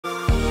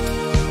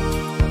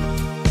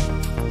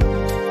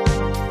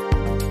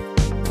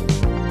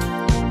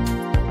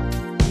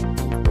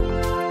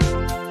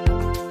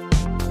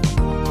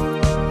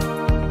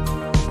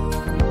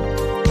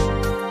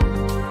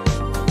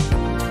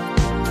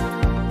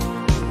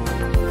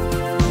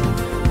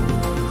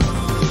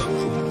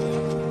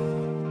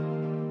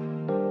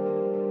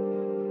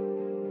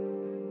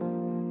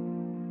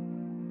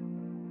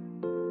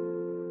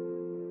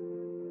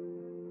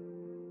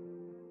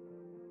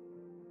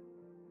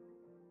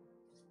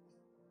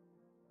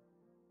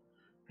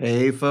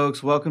Hey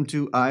folks, welcome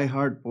to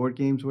iHeart Board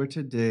Games, where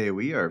today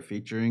we are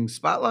featuring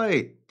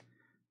Spotlight.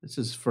 This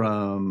is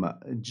from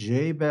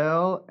Jay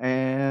Bell,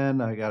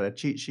 and I got a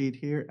cheat sheet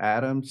here.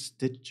 Adam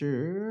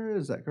Stitcher,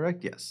 is that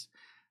correct? Yes.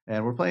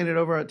 And we're playing it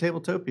over at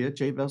Tabletopia.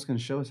 Jay Bell's going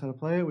to show us how to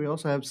play it. We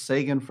also have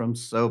Sagan from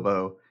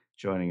SOBO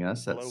joining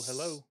us at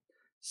Hello.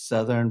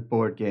 Southern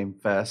Board Game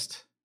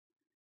Fest.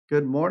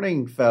 Good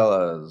morning,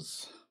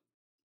 fellas.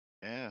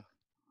 Yeah.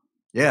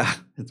 Yeah,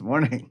 it's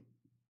morning.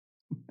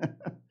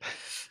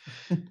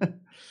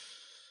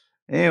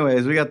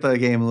 Anyways, we got the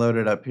game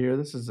loaded up here.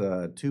 This is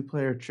a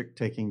 2-player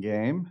trick-taking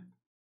game,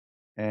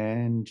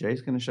 and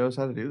Jay's going to show us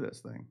how to do this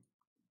thing.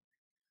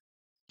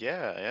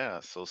 Yeah.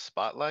 So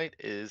Spotlight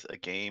is a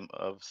game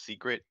of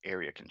secret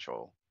area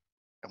control.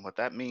 And what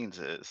that means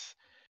is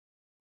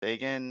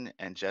Sagan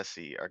and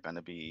Jesse are going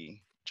to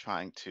be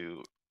trying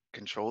to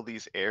control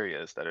these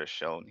areas that are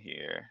shown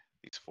here,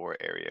 these 4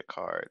 area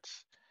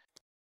cards.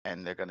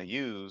 And they're going to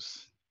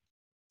use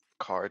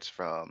cards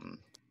from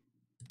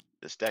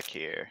this deck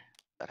here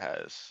that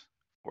has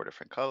 4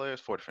 different colors,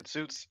 4 different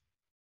suits.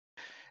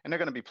 And they're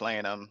going to be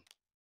playing them.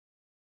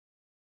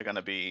 They're going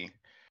to be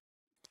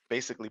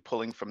basically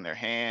pulling from their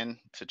hand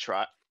to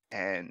try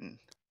and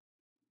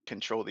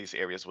control these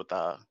areas with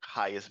the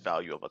highest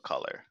value of a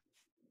color.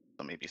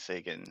 So maybe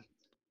Sagan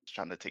is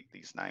trying to take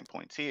these 9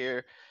 points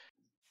here.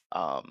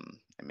 And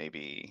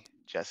maybe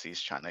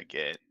Jesse's trying to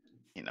get,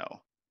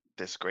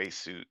 this gray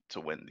suit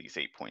to win these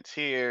 8 points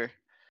here.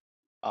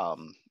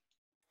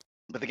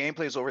 But the game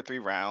plays over 3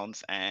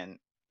 rounds, and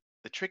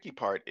the tricky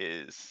part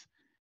is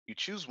you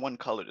choose one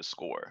color to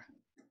score.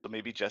 So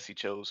maybe Jesse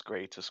chose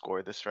gray to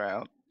score this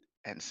round,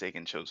 and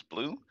Sagan chose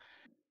blue,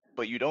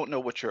 but you don't know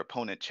what your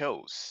opponent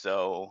chose.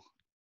 So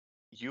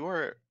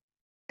you're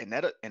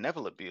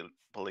inevitably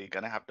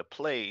going to have to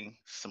play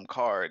some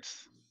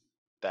cards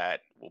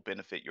that will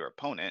benefit your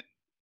opponent.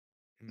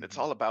 And it's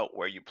all about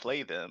where you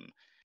play them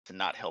to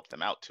not help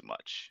them out too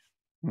much.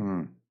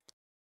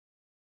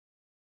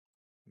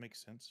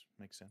 Makes sense.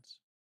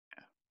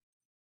 Yeah.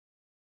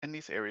 And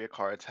these area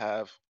cards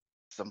have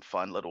some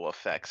fun little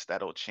effects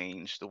that'll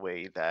change the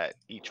way that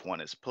each one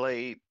is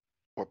played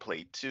or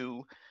played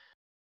to,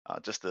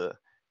 just to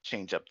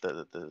change up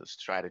the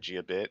strategy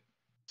a bit.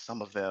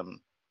 Some of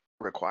them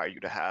require you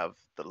to have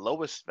the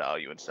lowest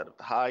value instead of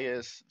the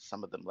highest.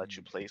 Some of them let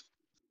you place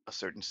a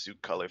certain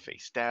suit color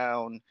face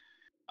down.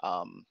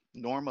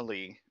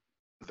 Normally,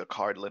 the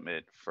card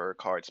limit for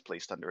cards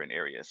placed under an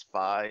area is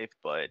 5,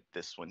 but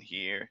this one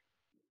here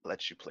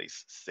lets you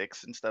place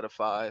 6 instead of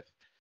 5.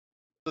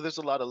 So there's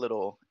a lot of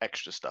little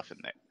extra stuff in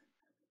there.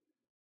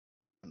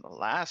 And the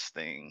last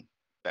thing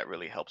that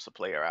really helps a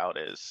player out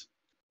is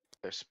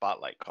their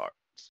spotlight cards.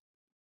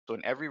 So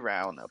in every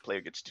round, a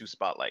player gets 2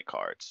 spotlight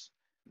cards.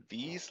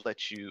 These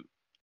let you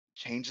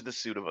change the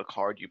suit of a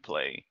card you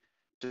play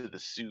to the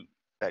suit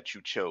that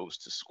you chose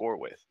to score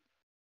with.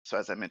 So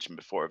as I mentioned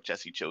before, if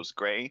Jesse chose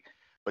gray,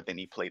 but then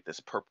he played this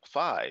purple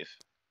 5,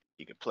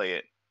 he could play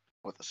it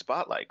with a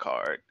spotlight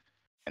card,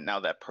 and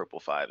now that purple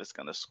 5 is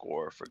going to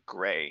score for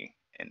gray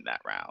in that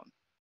round.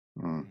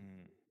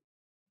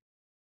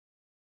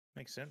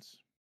 Makes sense.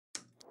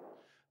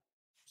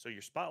 So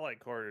your spotlight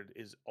card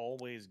is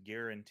always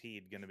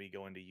guaranteed going to be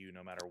going to you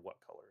no matter what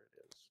color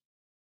it is.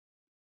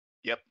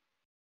 Yep.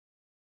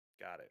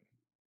 Got it.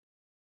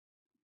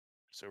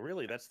 So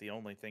really, that's the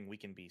only thing we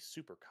can be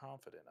super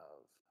confident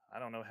of. I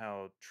don't know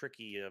how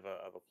tricky of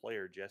a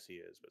player Jesse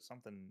is, but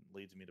something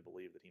leads me to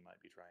believe that he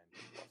might be trying to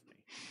bluff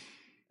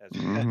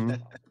me. As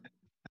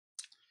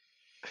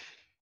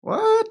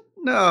What?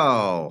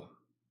 No.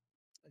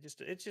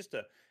 It's just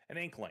an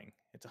inkling.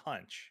 It's a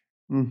hunch.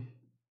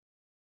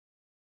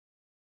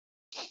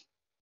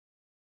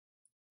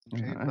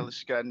 Okay, fellas,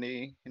 you got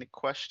any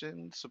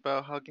questions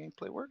about how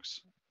gameplay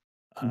works?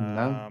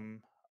 No.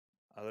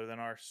 Other than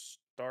our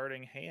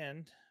starting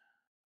hand,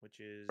 which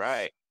is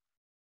right.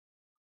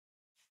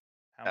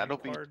 How many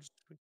cards?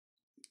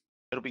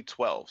 It'll be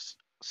 12s.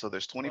 So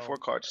there's 24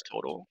 cards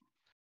total.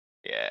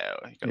 Yeah,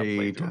 you're gonna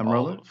play through time all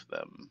roller? of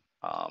them.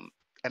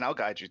 And I'll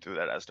guide you through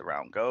that as the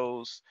round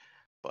goes.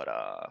 But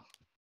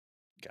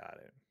got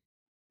it.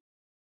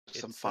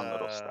 Some fun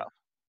little stuff.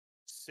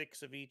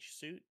 6 of each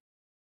suit.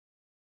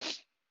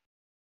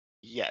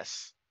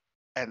 Yes,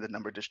 and the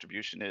number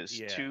distribution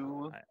is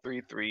 2,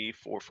 3, 3,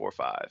 4, 4,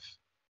 5.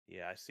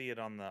 Yeah, I see it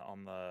on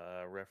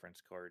the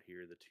reference card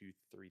here. The 2,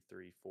 3,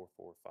 3, 4,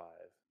 4, 5.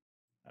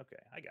 Okay,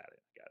 I got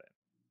it.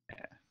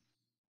 Yeah.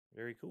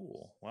 Very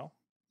cool. Well,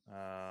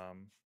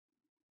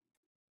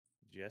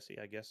 Jesse,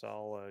 I guess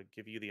I'll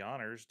give you the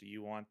honors. Do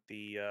you want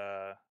the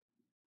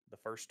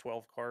first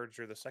 12 cards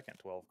or the second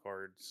 12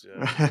 cards?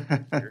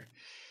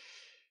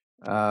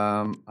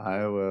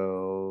 I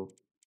will.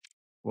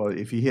 Well,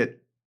 if you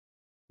hit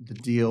the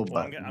deal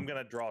button, I'm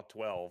gonna draw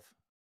 12.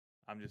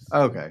 I'm just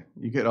okay.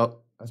 You could.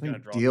 I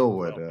think deal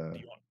would.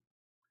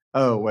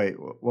 Oh wait.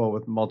 Well,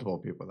 with multiple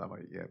people, that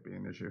might be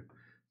an issue.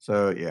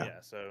 So yeah.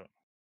 Yeah. So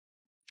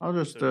I'll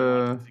just. do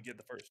you want to get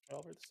the first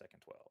 12 or the second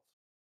 12?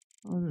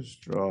 I'll just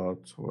draw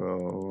 12.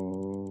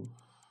 All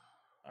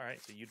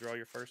right. So you draw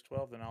your first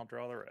 12, then I'll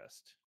draw the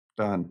rest.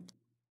 Done.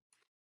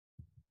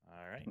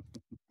 All right.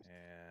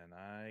 And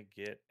I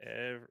get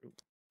every.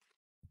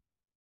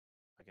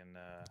 I can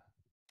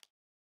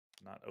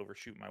not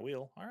overshoot my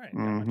wheel. All right,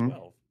 got my Mm-hmm.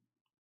 12.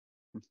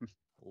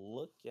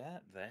 Look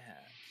at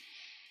that.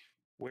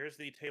 Where's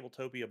the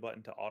Tabletopia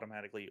button to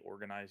automatically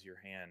organize your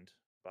hand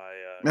by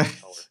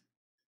color?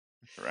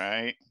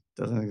 Right.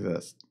 Doesn't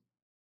exist.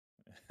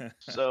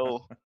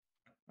 So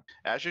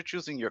as you're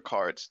choosing your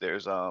cards,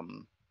 there's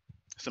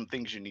some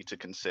things you need to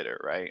consider,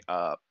 right?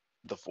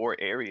 The 4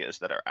 areas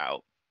that are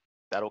out,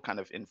 that'll kind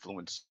of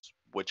influence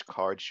which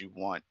cards you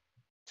want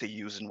to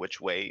use in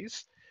which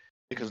ways.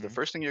 Because the Mhm.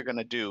 first thing you're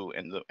gonna do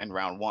in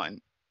round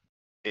 1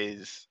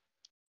 is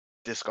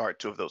discard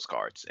 2 of those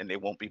cards, and they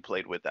won't be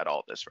played with at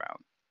all this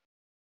round.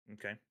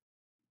 Okay.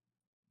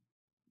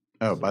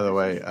 Oh, So by the this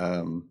way,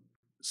 is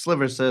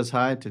Sliver says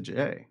hi to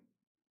Jay.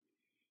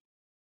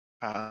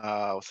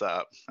 What's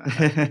up?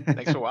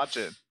 Thanks for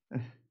watching.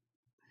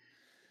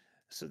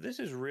 so this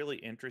is really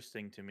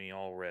interesting to me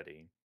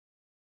already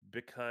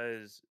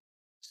because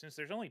since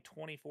there's only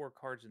 24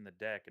 cards in the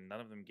deck and none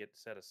of them get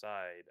set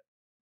aside,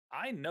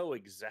 I know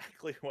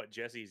exactly what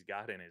Jesse's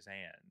got in his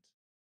hand.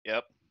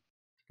 Yep.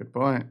 Good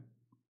point.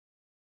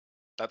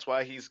 That's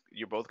why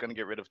you're both gonna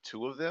get rid of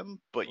 2 of them,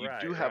 but you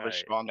do have a Right.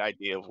 strong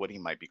idea of what he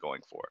might be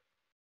going for.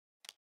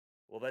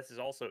 Well, this is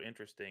also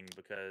interesting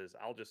because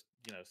I'll just,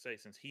 say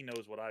since he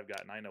knows what I've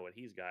got and I know what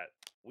he's got,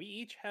 we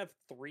each have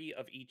 3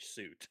 of each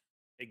suit.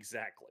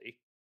 Exactly.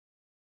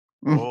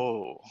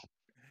 Oh.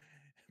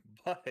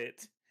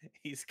 But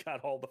he's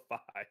got all the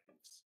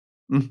 5s.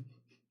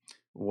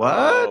 What?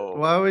 Oh.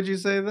 Why would you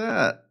say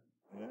that?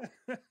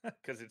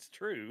 Because it's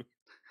true.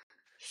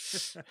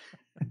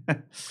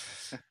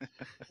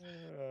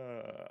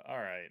 All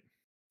right.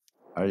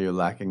 Are you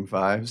lacking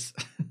 5s?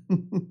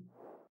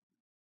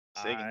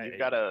 Sagan, I you've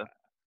got a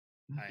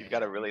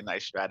am. really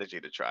nice strategy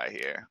to try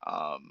here.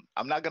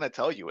 I'm not gonna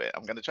tell you it.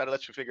 I'm gonna try to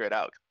let you figure it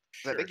out.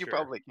 'Cause I Sure, think you sure.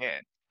 probably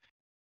can.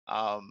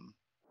 Um,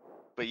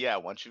 but yeah,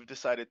 once you've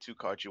decided 2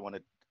 cards you want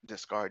to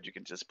discard, you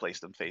can just place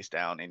them face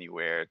down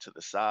anywhere to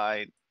the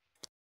side.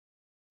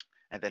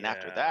 And then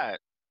after Yeah,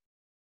 that,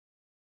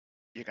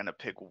 you're gonna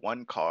pick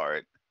 1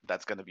 card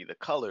that's gonna be the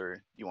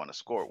color you want to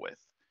score with.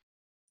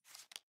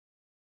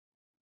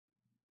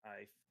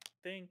 I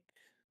think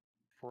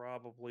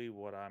probably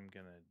what I'm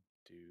going to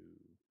do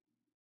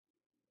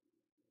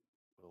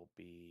will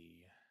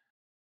be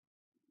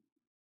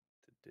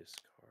to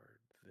discard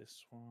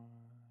this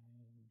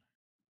one.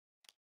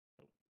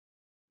 Oh,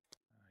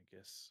 I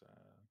guess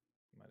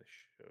might have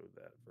showed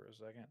that for a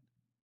second.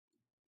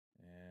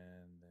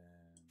 And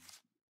then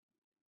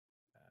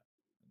that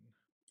one.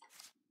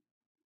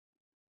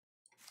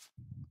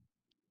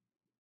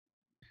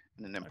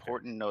 And an Okay.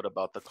 important note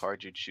about the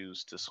card you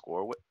choose to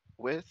score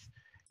with,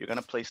 you're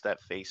gonna place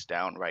that face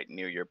down right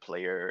near your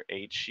player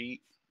aid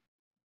sheet.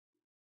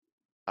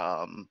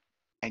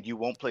 And you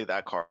won't play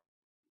that card.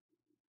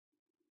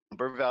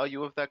 Number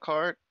value of that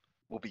card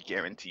will be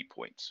guaranteed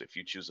points. So if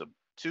you choose a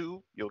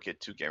 2, you'll get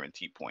 2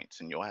 guaranteed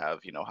points, and you'll have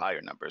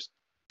higher numbers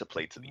to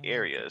play to the Okay.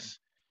 areas.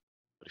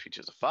 But if you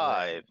choose a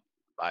Right.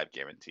 5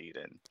 guaranteed,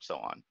 and so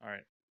on. All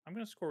right. I'm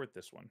going to score with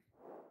this one.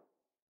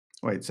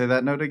 Wait, say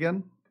that note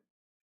again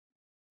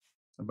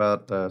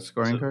about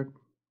scoring So card.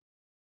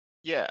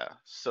 yeah,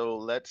 so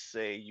let's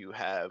say you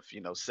have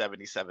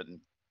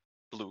 77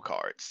 blue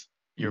cards.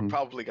 You're Mm-hmm.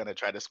 probably gonna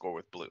try to score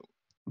with blue,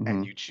 and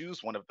Mm-hmm. you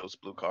choose one of those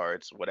blue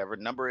cards, whatever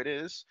number it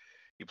is.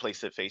 You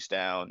place it face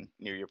down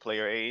near your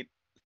player aid,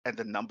 and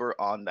the number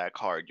on that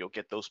card, you'll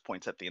get those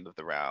points at the end of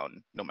the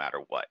round, no matter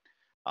what.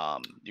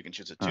 You can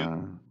choose a 2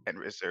 and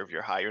reserve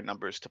your higher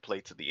numbers to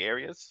play to the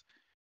areas,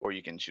 or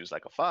you can choose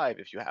like a 5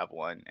 if you have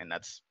one, and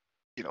that's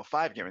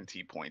 5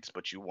 guaranteed points,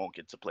 but you won't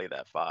get to play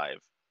that 5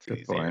 to Good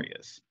these point.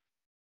 areas.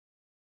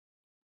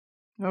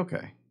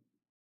 Okay.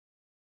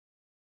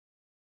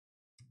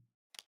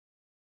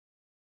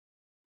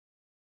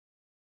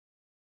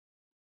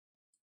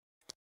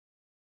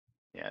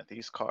 Yeah,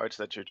 these cards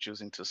that you're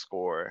choosing to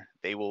score,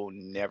 they will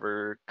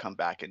never come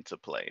back into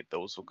play.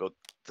 Those will go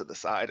to the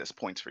side as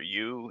points for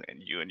you,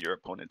 and you and your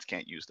opponents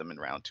can't use them in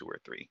round 2 or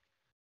 3.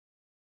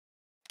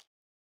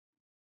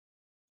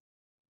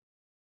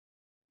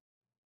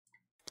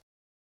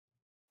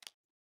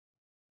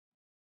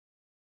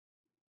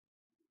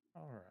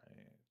 All right.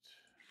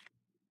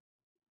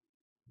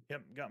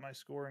 Yep, got my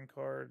scoring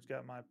cards,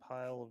 got my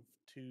pile of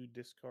 2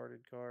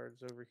 discarded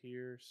cards over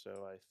here,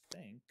 so I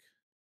think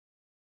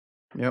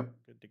Yep,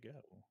 good to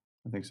go.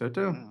 I think so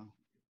too. Oh.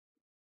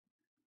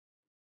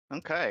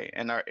 Okay,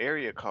 and our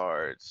area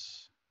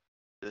cards,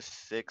 the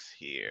 6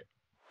 here,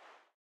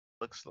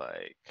 looks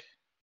like,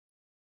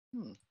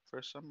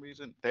 for some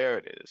reason, there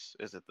it is.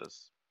 Is it the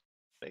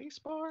space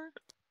bar?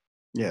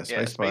 Yeah, Yeah,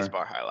 space space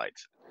bar. bar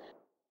highlights.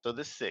 So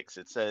this 6,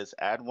 it says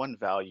add 1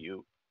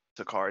 value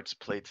to cards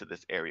played to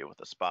this area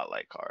with a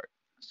spotlight card.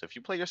 So if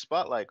you play your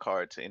spotlight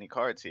card to any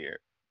cards here,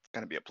 it's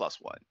going to be a +1.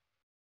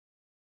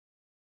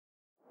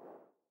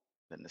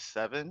 Then the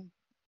 7,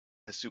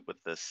 the suit with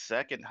the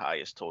second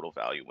highest total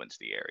value wins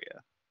the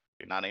area.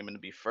 You're not aiming to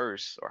be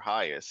first or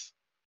highest.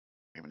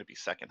 Even to be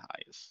second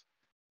highest.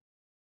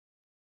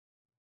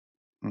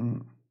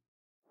 Mm.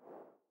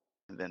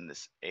 And then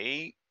this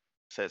 8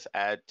 says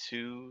add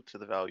 2 to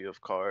the value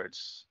of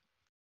cards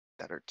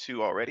that are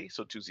 2 already.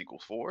 So 2's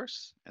equal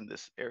 4s in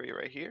this area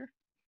right here.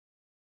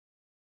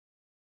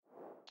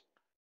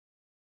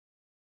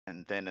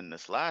 And then in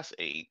this last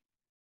 8,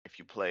 if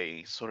you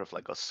play sort of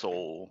like a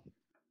soul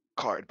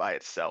card by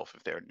itself,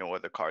 if there are no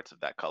other cards of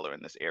that color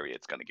in this area,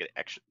 it's going to get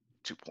extra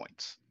 2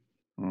 points.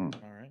 Mm.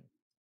 All right.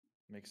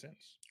 Makes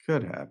sense.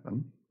 Could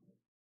happen.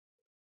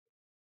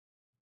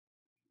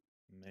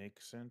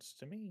 Makes sense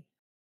to me.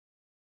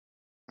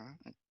 All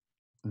right.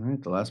 All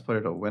right, the last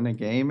player to win a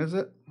game, is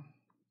it?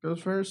 Goes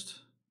first?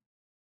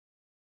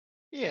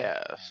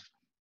 Yeah,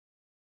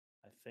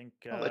 I think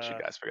I'll let you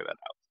guys figure that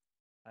out.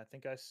 I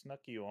think I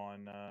snuck you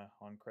on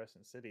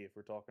Crescent City if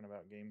we're talking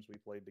about games we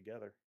played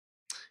together.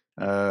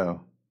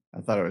 Oh,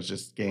 I thought it was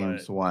just But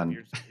games if one.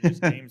 you're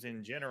just games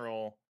in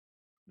general,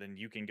 then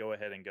you can go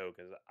ahead and go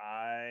because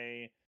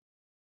I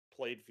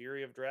played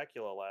Fury of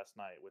Dracula last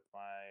night with my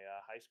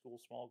high school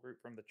small group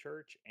from the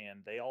church,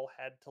 and they all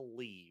had to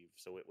leave,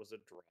 so it was a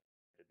draw.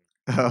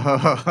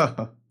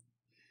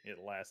 It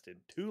lasted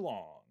too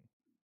long.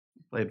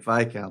 Played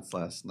Viscounts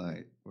last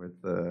night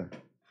with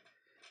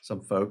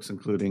some folks,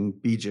 including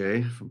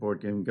BJ from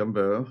Board Game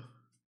Gumbo,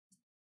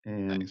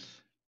 and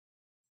Nice.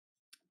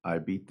 I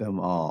beat them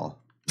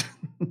all.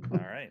 All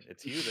right,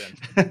 it's you then.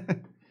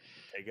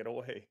 Take it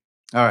away.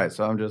 All right,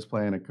 so I'm just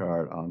playing a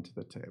card onto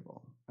the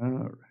table. All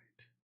right.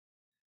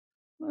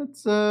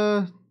 Let's see.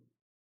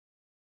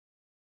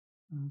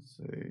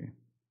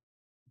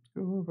 Let's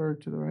go over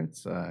to the right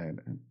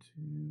side and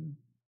to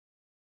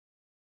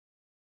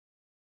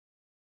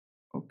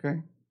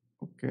okay.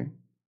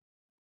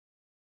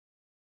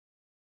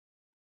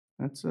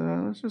 Let's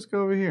just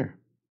go over here.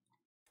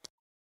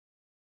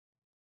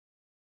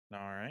 All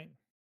right.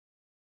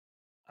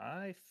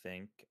 I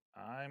think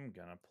I'm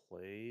gonna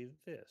play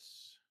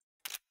this.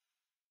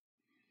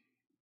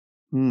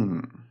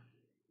 Ooh,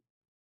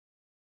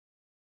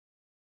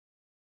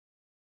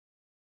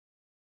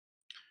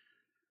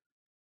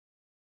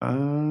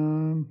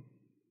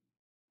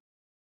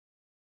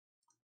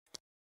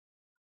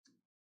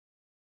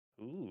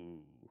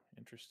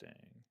 interesting.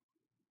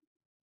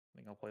 I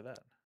think I'll play that.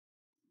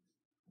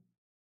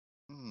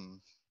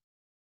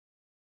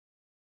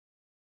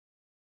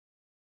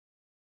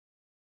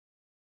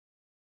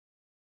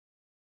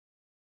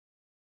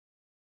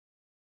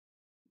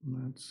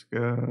 Let's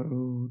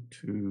go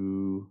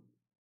to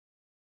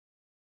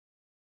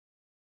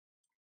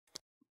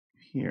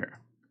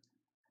here.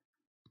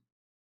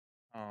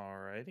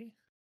 Alrighty.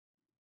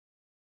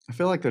 I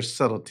feel like there's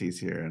subtleties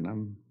here, and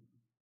I'm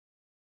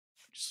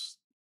just,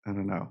 I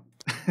don't know.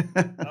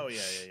 Oh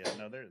yeah.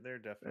 No, they're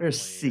definitely There's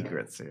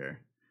secrets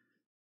here.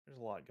 There's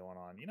a lot going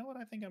on. You know what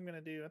I think I'm gonna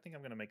do? I think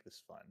I'm gonna make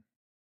this fun.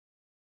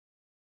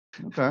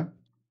 Okay.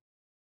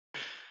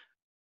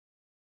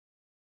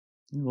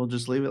 We'll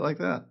just leave it like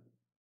that.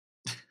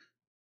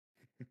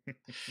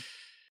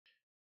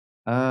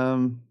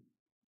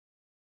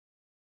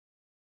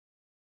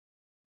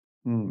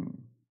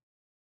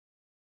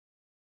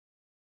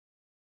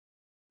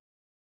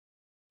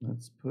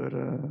 Let's put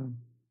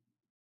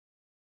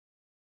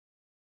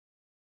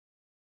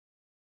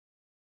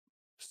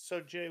So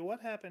Jay, what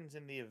happens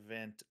in the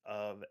event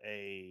of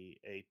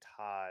a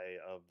tie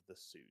of the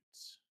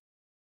suits?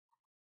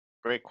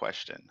 Great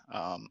question.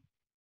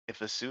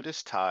 If a suit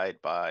is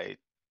tied by,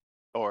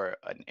 or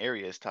an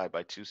area is tied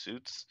by 2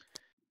 suits,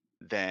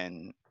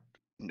 then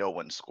no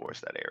one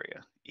scores that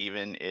area.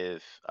 Even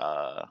if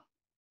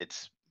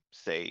it's,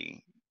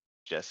 say,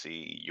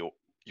 Jesse,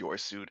 your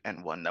suit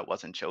and one that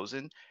wasn't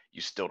chosen,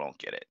 you still don't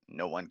get it.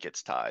 No one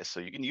gets ties. So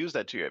you can use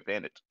that to your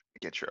advantage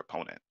against your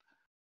opponent.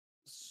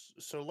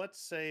 So let's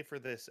say for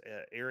this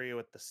area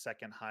with the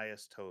second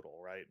highest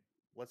total, right?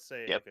 Let's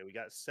say, Yep. okay, we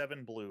got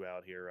 7 blue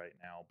out here right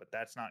now, but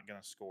that's not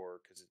going to score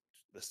because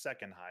the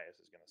second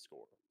highest is going to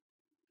score.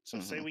 So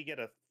say we get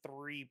a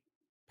 3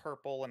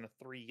 purple and a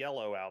 3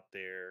 yellow out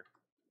there.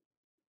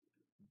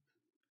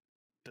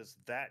 Does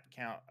that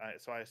count?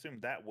 So I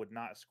assume that would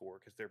not score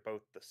because they're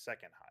both the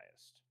second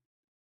highest.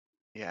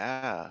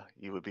 Yeah,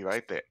 you would be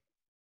right there.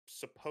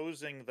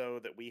 Supposing, though,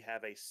 that we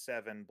have a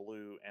 7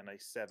 blue and a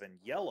 7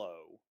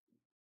 yellow,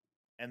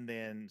 and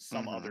then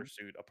some other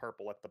suit, a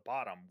purple at the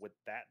bottom, would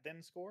that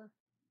then score?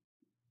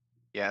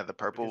 Yeah, the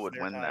purple Because would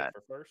they're win tied that.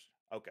 for first?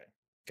 Okay,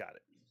 got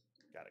it.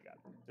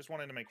 Just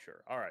wanted to make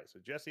sure. All right, so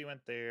Jesse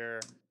went there.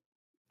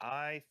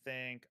 I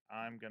think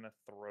I'm going to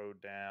throw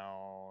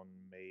down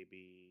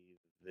maybe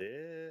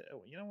this.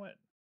 Oh, you know what?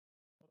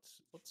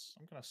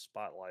 I'm going to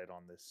spotlight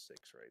on this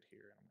 6 right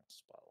here. I'm going to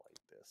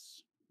spotlight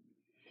this.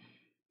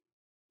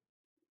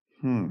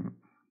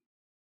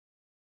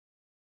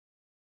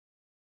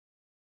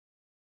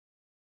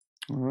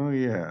 Oh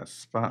yeah,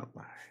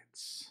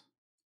 spotlights.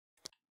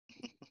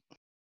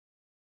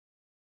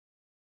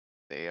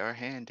 They are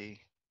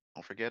handy.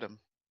 Don't forget them.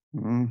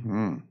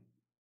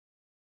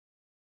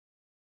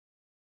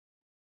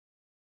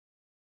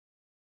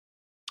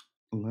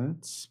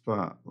 Let's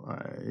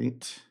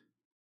spotlight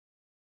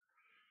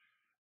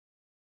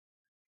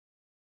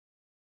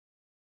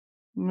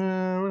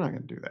No, we're not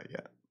going to do that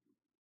yet.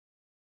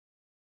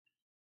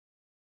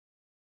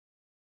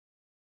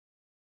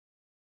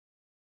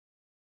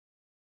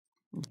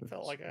 I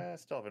felt like I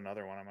still have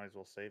another one. I might as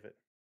well save it.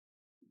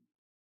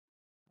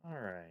 All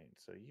right.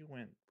 So you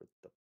went with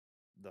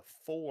the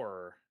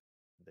 4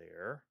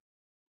 there.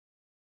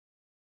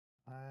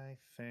 I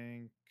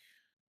think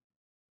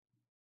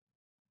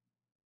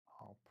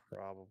I'll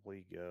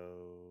probably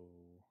go.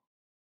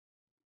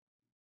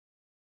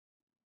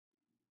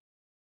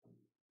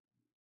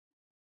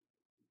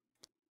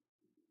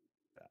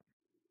 That.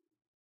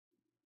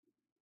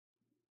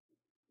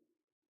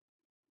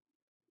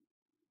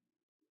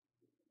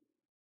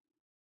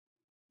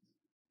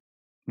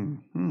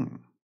 Mm-hmm.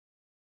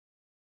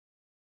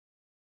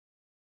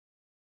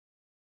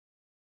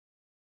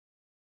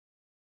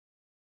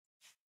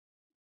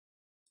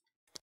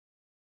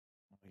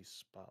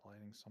 He's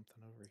spotlighting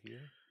something over here.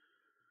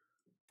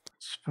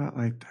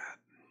 Spotlight that.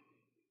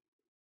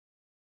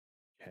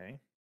 Okay.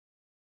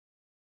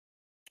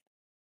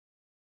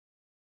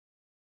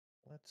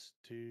 Let's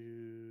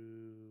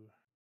do.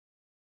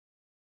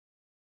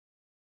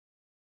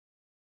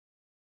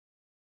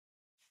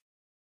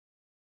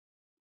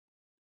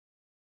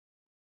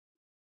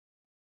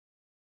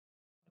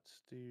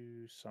 Let's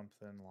do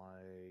something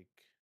like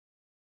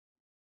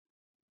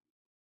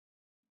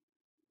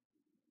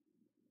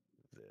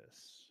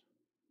this.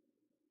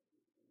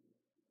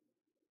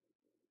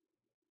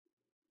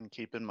 And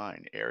keep in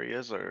mind,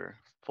 areas are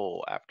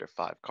full after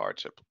 5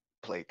 cards are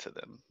played to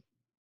them.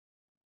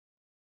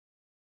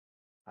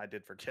 I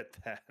did forget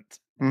that.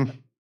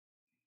 And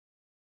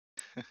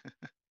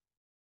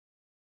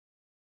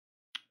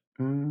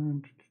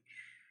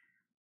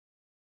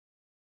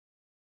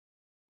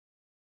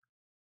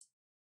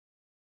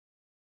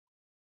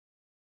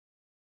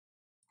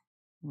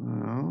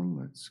well,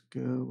 let's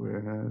go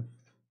with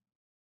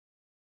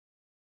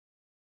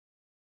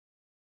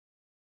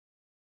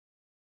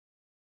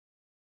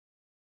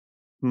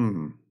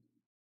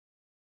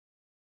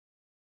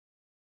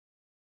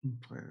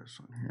play this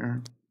one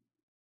here.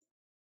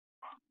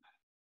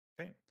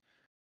 Okay.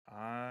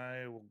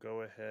 I will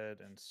go ahead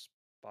and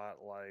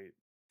spotlight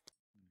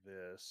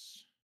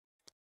this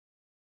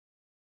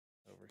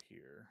over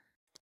here.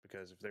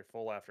 Because if they're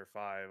full after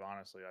 5,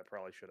 honestly, I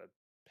probably should have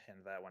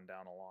pinned that one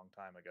down a long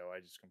time ago. I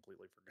just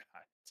completely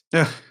forgot.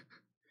 Yeah.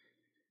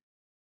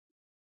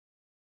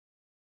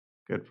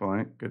 Good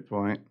point. Good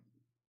point.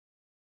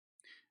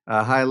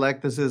 Hi,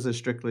 Lek. This is a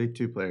strictly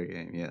 2-player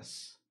game.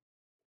 Yes.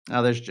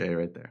 Oh, there's Jay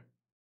right there.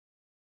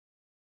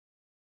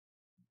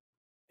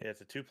 Yeah,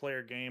 it's a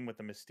 2-player game with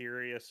a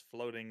mysterious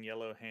floating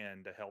yellow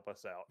hand to help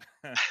us out.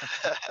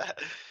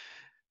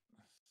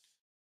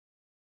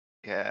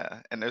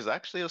 Yeah, and there's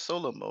actually a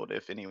solo mode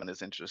if anyone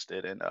is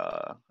interested in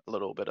a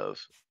little bit of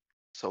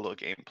solo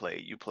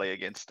gameplay. You play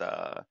against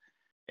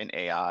an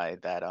AI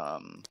that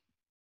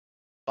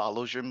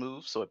follows your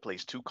moves, so it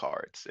plays 2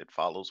 cards. It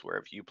follows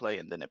wherever you play,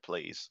 and then it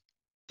plays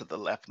to the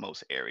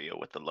leftmost area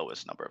with the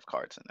lowest number of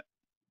cards in it.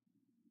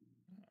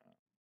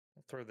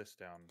 I'll throw this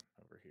down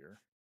over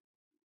here.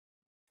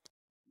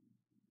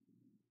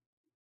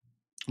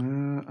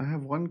 I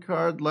have 1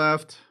 card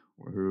left.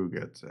 Who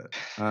gets it?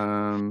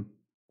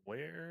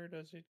 Where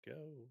does it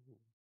go?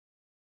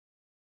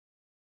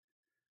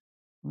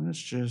 Let's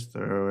just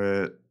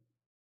throw it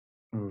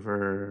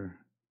over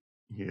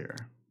here.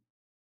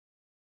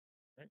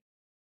 Right.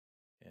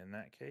 In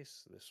that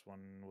case, this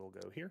one will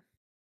go here.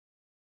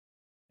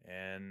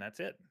 And that's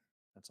it.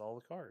 That's all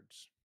the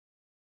cards.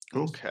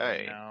 Cool.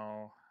 Okay. So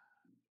now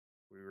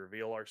we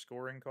reveal our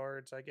scoring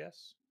cards, I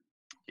guess.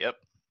 Yep.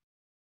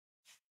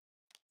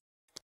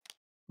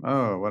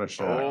 Oh, what a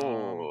shot.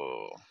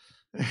 Oh.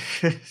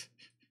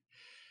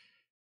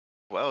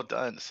 Well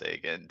done,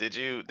 Sagan. Did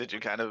you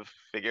kind of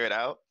figure it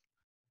out?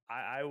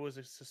 I was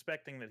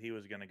suspecting that he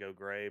was going to go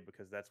gray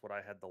because that's what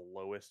I had the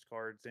lowest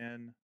cards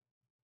in.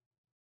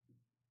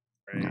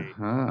 Gray,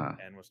 Uh-huh.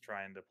 and was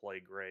trying to play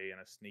gray in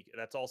a sneak.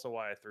 That's also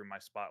why I threw my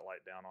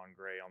spotlight down on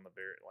gray on the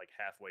very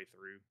halfway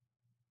through.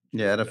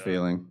 Yeah, I had a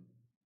feeling.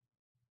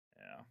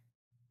 Yeah.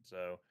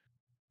 So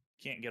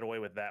can't get away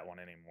with that one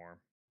anymore.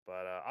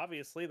 But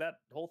obviously that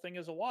whole thing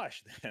is a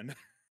wash then.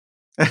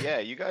 Yeah,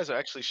 you guys are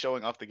actually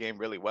showing off the game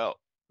really well.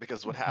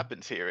 Because what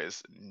happens here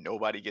is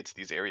nobody gets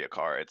these area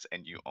cards,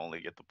 and you only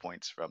get the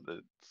points from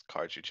the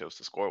cards you chose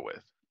to score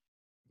with.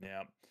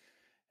 Yeah.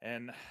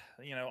 And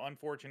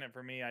unfortunate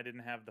for me, I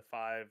didn't have the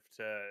 5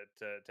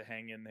 to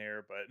hang in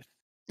there,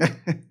 but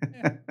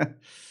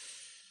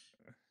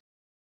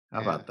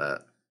How about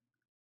that?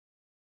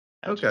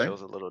 Had you Okay.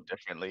 chose a little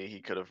differently, he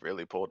could have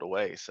really pulled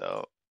away.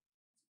 So,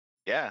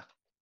 yeah.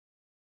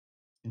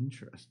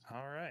 Interesting.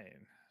 All right.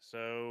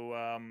 So,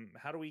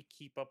 how do we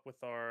keep up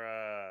with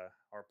our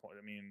point?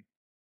 I mean,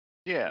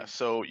 Yeah,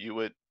 so you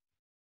would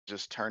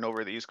just turn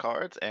over these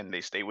cards, and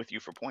they stay with you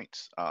for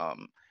points. oh,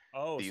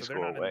 so These they're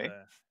go not away.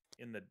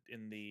 in the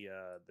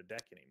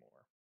deck anymore.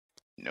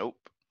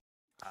 Nope.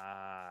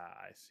 Ah,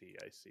 I see.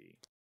 I see.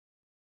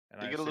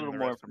 And You I get a assume little the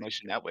more rest of these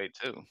information go. that way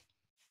too.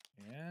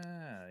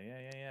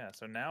 Yeah.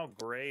 so now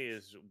gray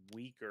is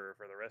weaker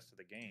for the rest of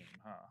the game,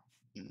 huh?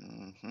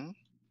 Mm-hmm.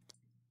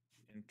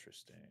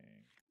 Interesting.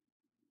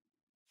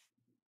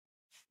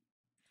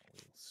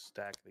 We'll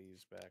stack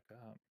these back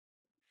up.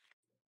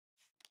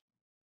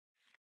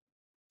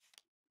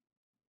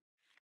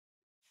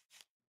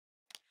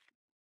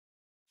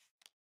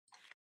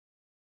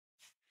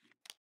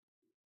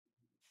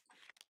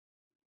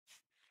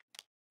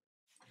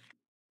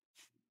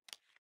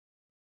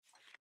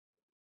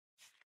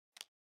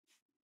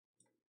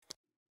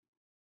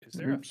 Is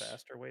there Oops. a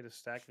faster way to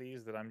stack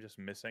these that I'm just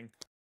missing?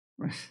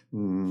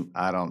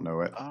 I don't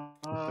know it.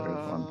 If there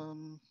is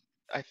one.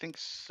 I think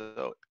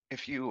so.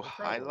 If you There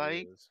probably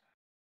highlight, is.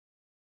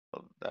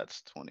 well,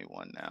 that's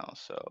 21 now.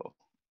 So,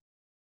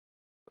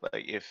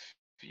 like, if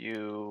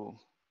you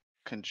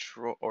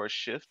control or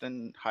shift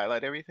and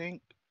highlight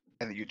everything,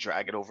 and then you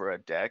drag it over a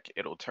deck,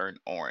 it'll turn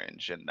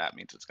orange, and that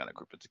means it's gonna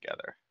group it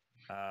together.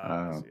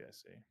 I see. I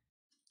see.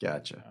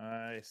 Gotcha.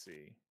 I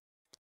see.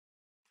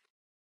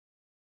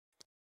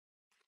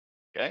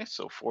 Okay,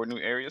 so 4 new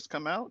areas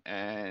come out,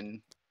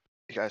 and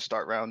you guys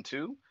start round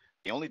 2.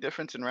 The only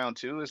difference in round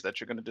 2 is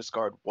that you're gonna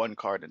discard 1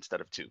 card instead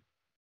of 2.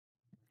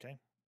 Okay.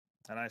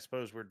 And I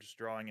suppose we're just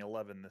drawing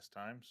 11 this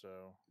time,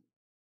 so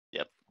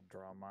Yep. I'll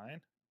draw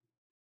mine.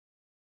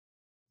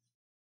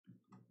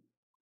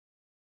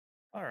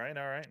 All right,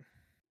 all right.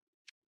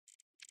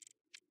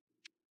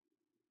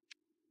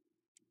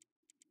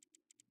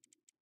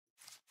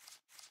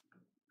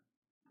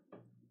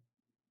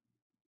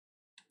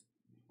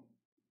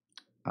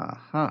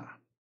 Uh-huh.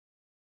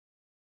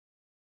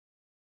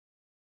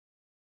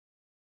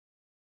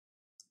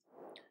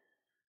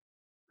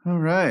 All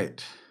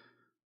right.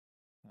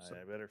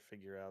 I better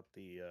figure out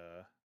the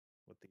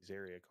what these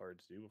area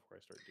cards do before I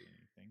start doing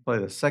anything. Play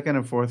the second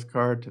and fourth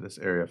card to this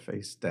area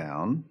face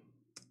down.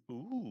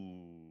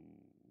 Ooh,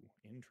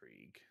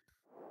 intrigue.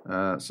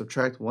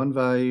 Subtract 1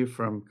 value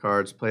from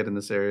cards played in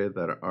this area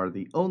that are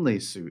the only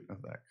suit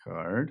of that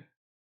card.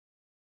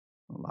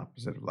 Well,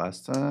 opposite of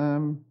last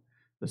time.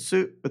 The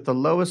suit with the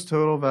lowest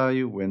total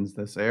value wins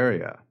this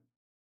area.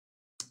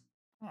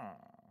 Huh.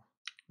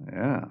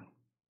 Yeah.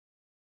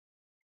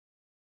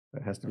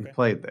 It has to be Okay.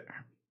 played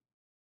there.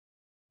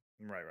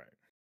 Right, right.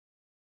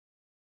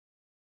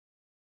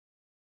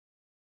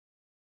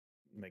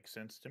 Makes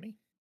sense to me.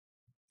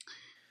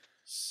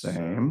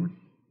 Same. So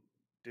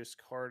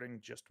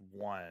discarding just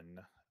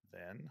 1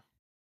 then,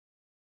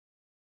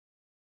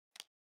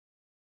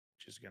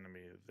 which is going to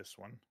be this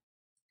one.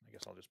 I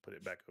guess I'll just put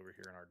it back over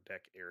here in our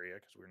deck area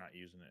because we're not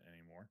using it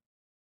anymore.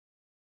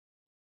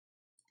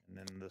 And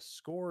then the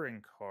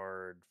scoring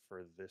card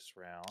for this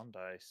round,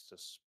 I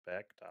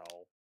suspect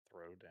I'll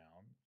throw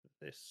down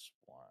this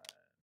one.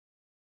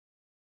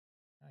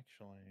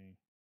 Actually,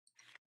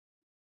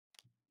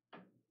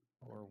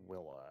 or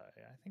will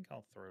I? I think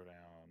I'll throw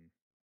down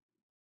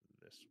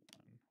this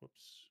one.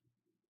 Whoops.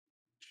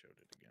 Showed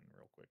it again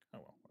real quick. Oh,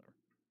 well, whatever.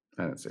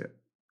 I didn't see it.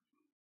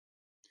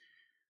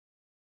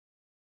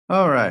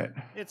 All right.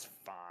 It's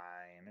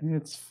fine.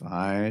 It's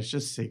fine. It's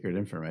just secret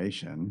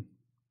information.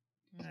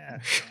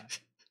 Yeah,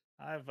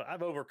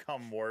 I've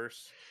overcome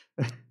worse.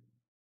 All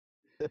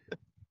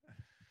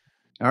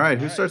right.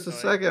 Who All right, starts the so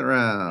second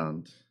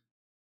round?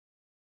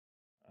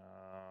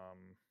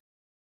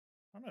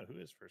 I don't know who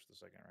is first the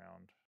second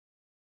round.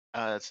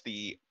 It's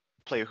the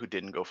player who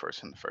didn't go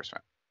first in the first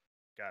round.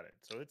 Got it.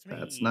 So it's me.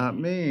 That's not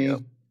me.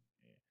 Yep.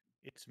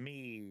 It's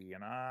me,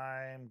 and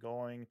I'm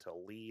going to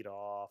lead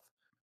off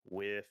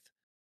with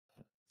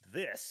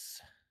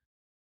this.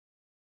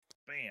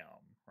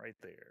 Bam, right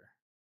there.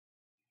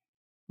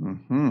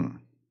 Mm-hmm.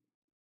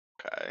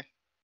 Okay.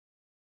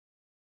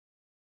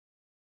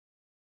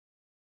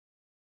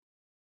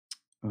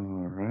 All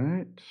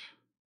right.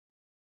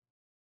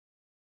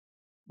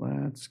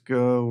 Let's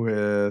go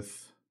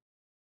with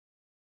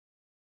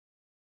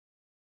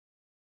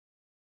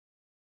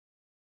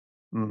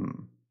we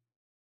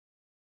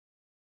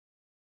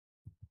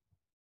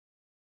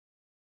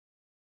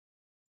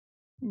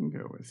can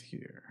go with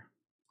here.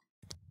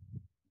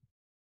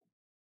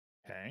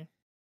 Okay.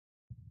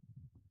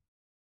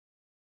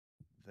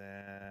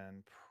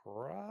 Then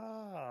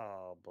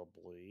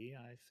probably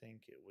I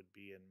think it would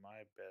be in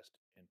my best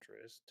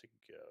interest to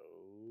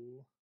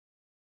go.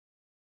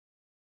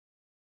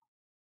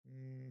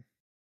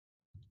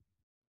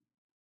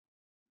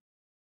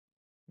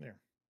 There.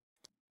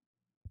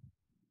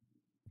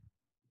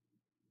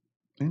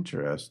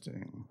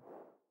 Interesting.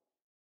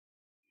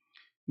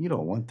 You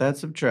don't want that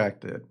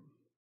subtracted.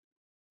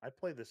 I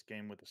play this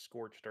game with a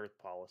scorched earth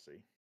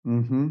policy.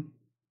 Mm-hmm.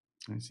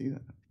 I see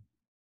that.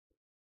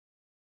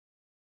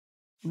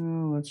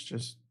 Well, let's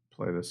just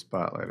play the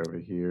spotlight over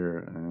here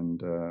and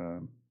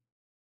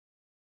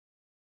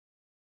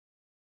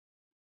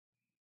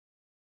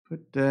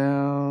put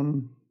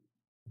down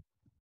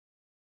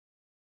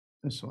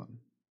this one.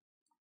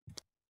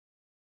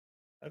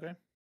 Okay.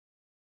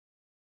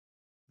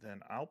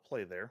 Then I'll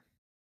play there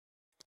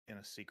in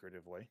a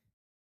secretive way.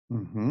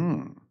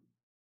 Mm-hmm.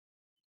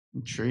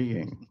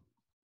 Intriguing.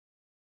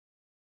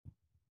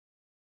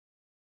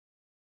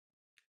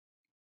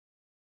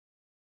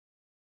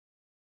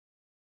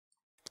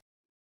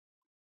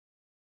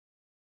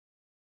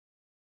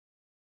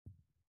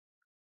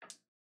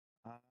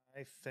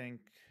 I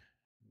think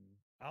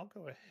I'll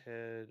go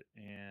ahead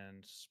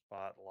and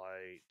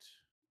spotlight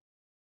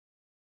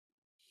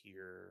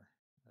here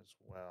as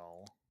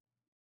well.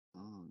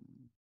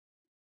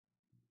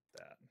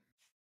 That.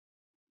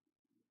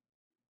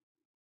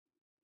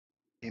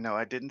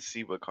 I didn't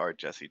see what card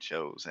Jesse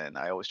chose, and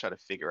I always try to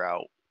figure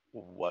out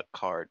what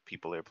card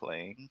people are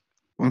playing,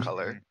 what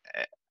color.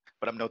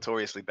 But I'm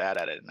notoriously bad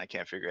at it, and I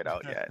can't figure it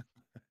out yet.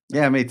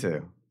 Yeah, me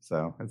too.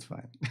 So it's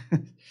fine.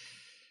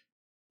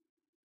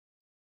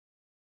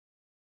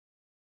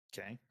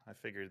 Okay, I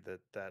figured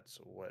that that's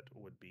what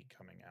would be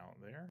coming out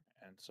there,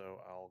 and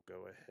so I'll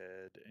go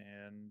ahead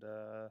and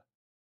I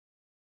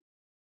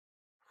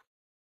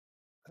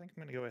think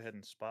I'm going to go ahead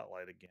and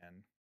spotlight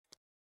again.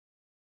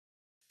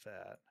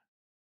 That.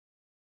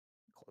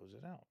 Close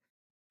it out.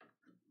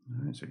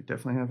 All right, so you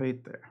definitely have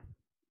 8 there.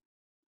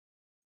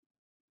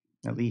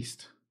 At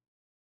least.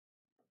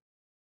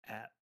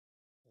 At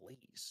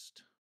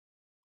least.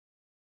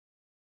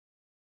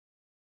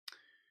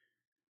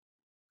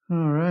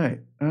 All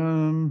right.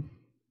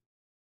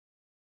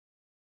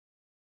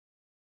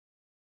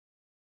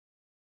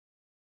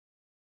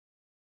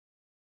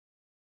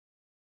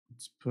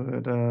 Let's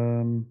put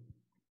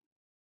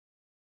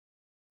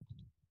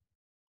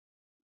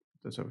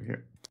this over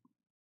here.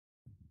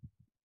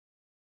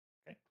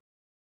 Okay.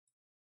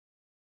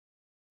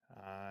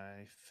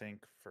 I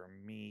think for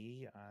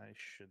me, I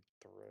should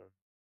throw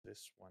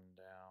this one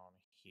down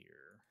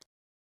here.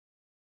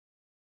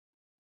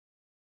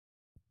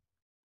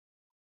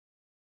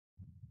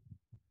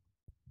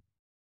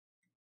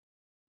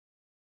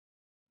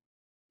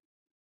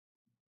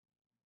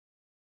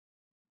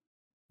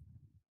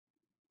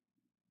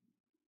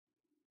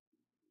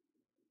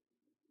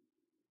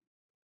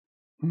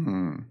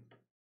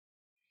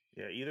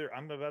 Yeah, either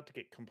I'm about to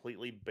get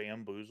completely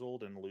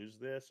bamboozled and lose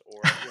this,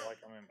 or I feel like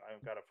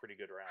I've got a pretty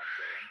good round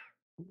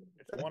going.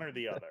 It's one or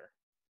the other.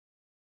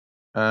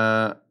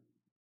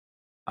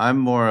 I'm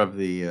more of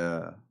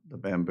the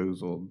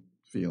bamboozled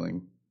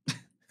feeling.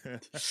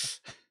 Good.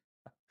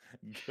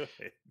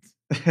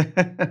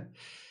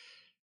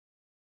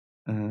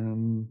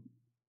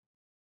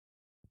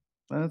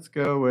 Let's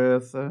go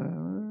with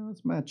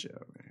let's match it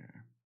over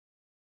here.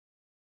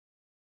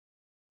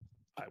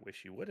 I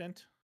wish you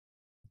wouldn't.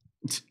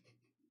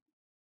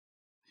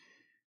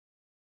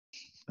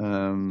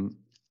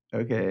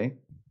 Okay.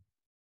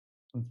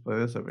 Let's play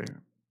this over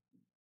here.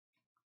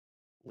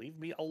 Leave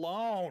me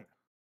alone.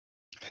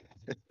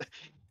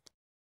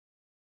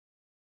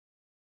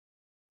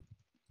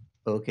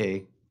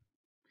 Okay.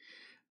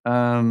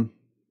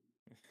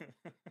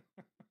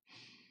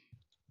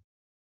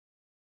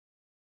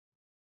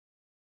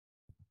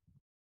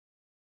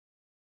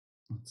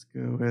 Let's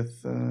go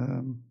with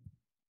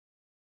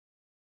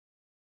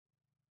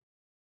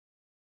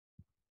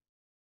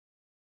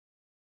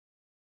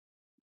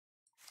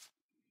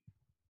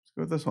let's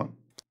go with this one.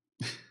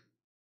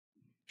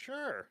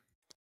 Sure.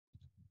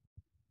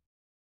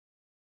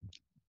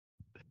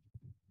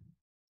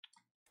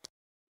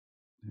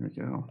 Here we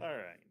go. All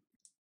right.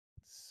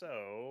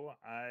 So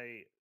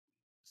I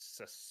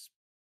suspected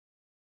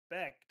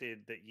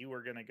that you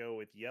were going to go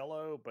with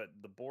yellow, but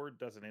the board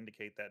doesn't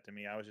indicate that to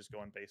me. I was just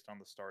going based on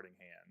the starting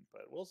hand,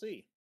 but we'll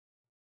see.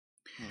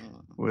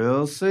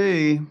 We'll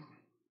see.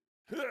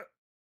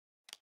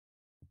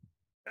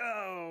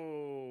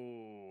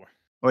 Oh.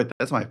 Wait,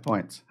 that's my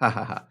points. Ha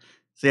ha ha.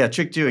 See, I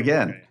tricked you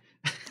again. Okay.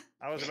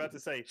 I was about to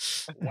say,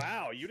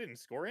 wow, you didn't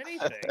score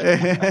anything.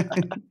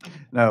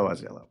 No, it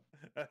was yellow.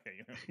 Okay,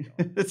 you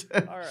went with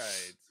yellow. All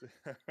right.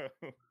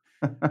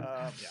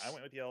 Yeah, I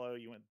went with yellow.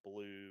 You went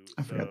blue.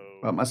 I forgot So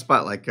about my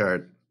spotlight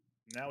card.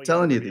 now we I'm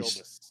telling you, reveal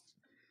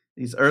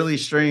these early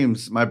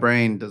streams, my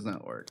brain does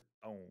not work.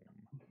 Boom.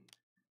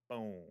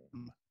 Boom.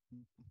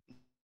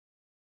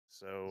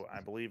 So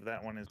I believe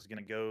that one is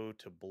going to go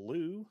to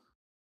blue,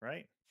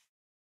 right?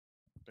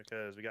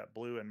 Because we got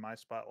blue and my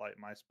spotlight,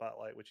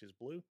 which is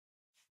blue.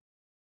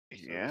 So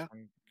Yeah. this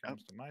one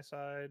comes to my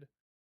side.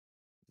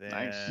 Then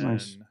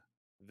Nice.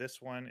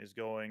 this one is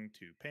going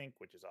to pink,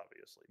 which is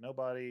obviously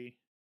nobody.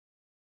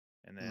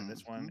 And then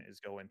this one is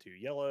going to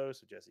yellow,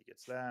 so Jesse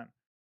gets that.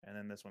 And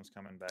then this one's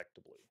coming back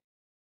to blue.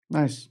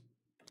 Nice.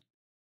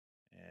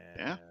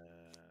 And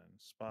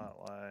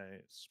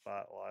spotlight.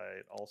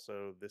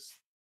 Also, this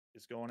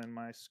is going in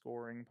my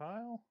scoring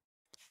pile.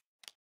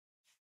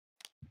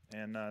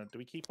 And do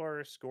we keep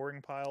our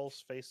scoring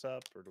piles face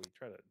up, or do we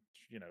try to,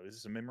 is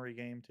this a memory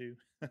game too?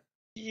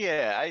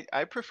 Yeah,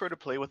 I prefer to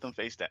play with them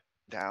face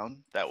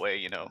down. That way,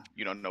 you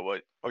don't know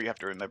or you have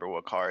to remember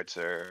what cards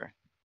are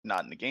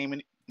not in the game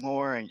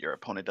anymore, and your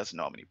opponent doesn't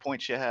know how many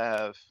points you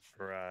have.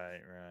 Right.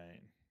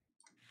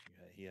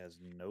 Yeah, he has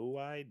no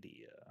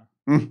idea.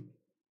 No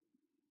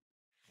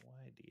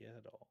idea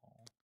at all.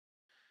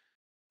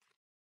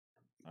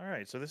 All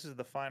right, so this is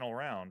the final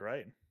round,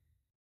 right?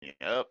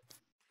 Yep.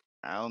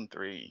 Round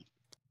 3.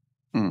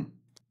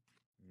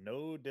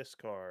 No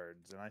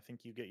discards, and I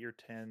think you get your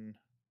 10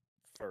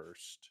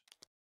 first.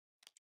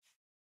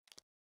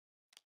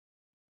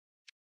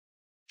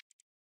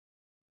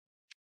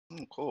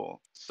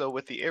 Cool. So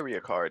with the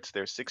area cards,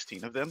 there's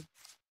 16 of them,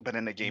 but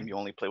in the game Mhm. you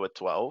only play with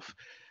 12.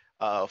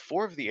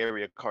 4 of the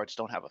area cards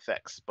don't have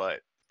effects,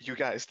 but you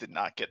guys did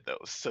not get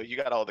those, so you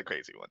got all the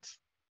crazy ones.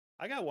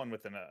 I got one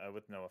with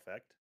with no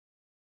effect.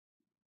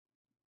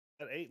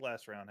 That 8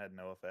 last round had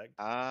no effect.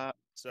 Yeah,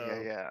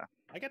 So yeah.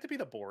 I got to be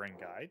the boring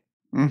guy.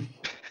 Mm.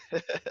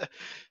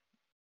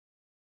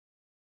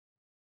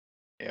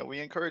 Yeah, we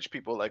encourage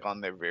people like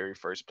on their very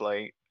first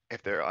play,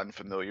 if they're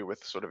unfamiliar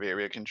with sort of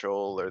area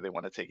control or they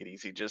want to take it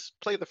easy, just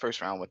play the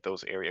first round with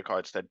those area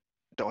cards that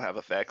don't have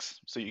effects,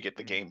 so you get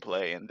the Mhm.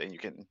 gameplay and then you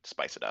can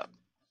spice it up.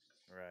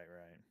 Right,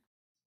 right.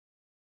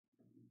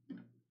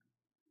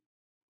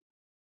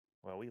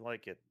 Well, we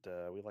like it.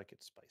 We like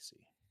it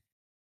spicy.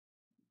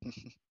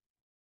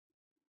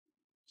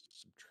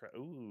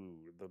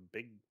 Ooh, the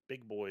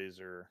big boys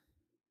are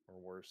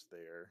worse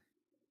there.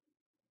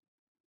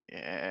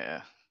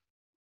 Yeah.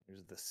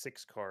 There's the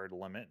 6 card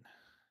limit.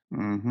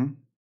 Mm-hmm.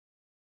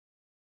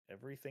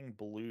 Everything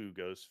blue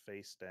goes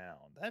face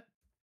down.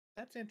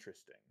 That's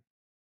interesting.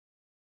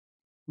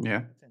 Yeah.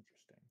 That's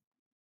interesting.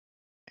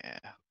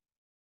 Yeah.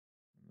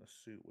 And the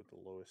suit with the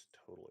lowest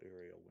total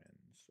area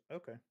wins.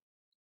 Okay.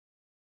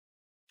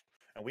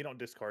 And we don't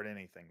discard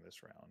anything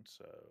this round,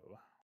 so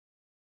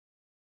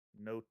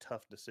no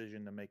tough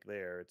decision to make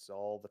there. It's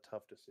all the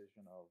tough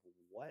decision of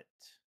what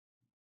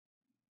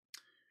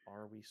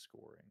are we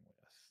scoring with?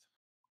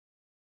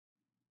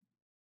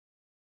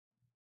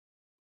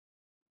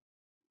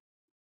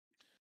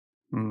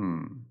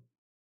 Hmm.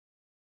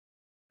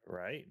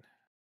 Right?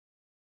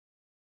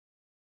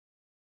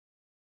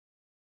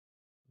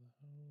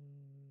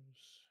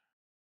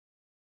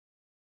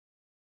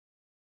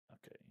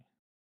 Okay.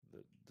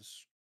 The the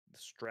the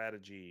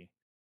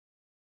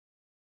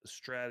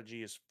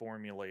strategy is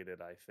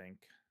formulated, I think.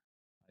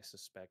 I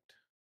suspect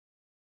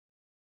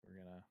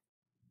we're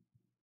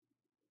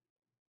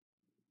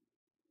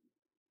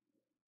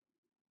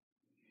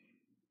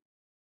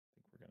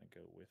gonna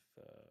go with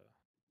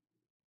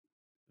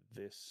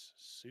this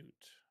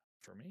suit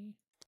for me.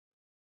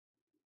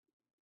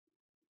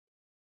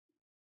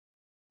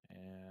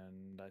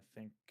 And I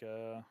think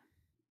it's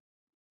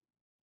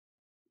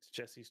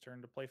Jesse's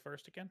turn to play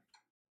first again.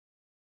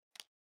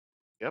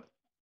 Yep.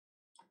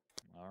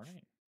 All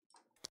right.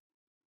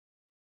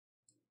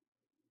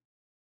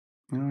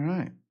 All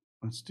right.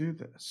 Let's do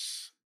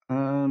this.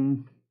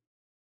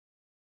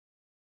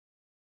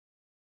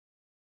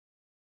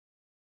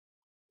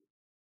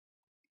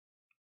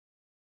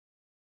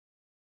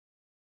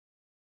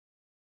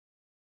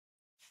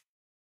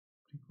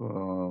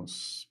 Well,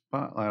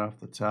 spotlight off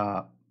the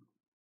top.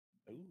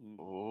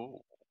 Ooh.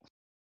 Ooh.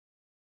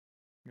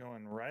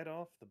 Going right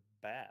off the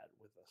bat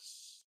with a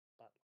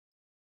spot.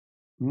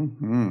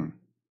 Mm-hmm.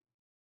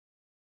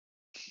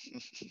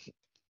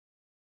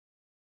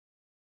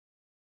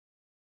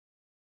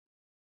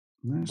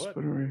 Nice. But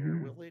Put it right where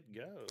here. will it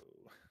go?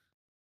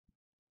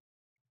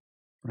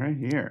 Right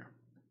here.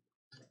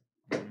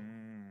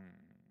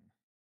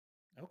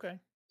 Okay.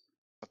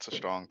 That's a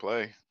strong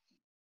play.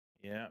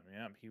 Yeah,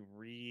 yeah. He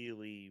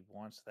really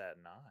wants that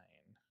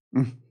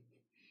 9.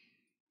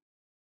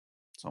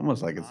 It's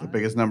almost like it's the I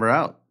biggest number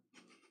out.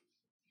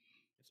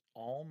 It's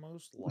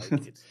almost like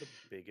it's the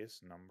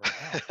biggest number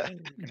out. And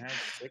you can have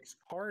 6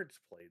 cards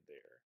played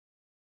there.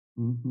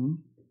 Mm-hmm.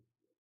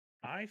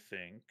 I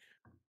think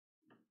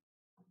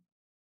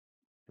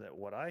that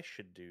what I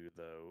should do,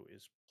 though,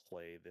 is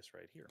play this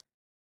right here.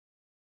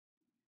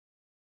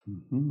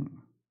 Mm-hmm.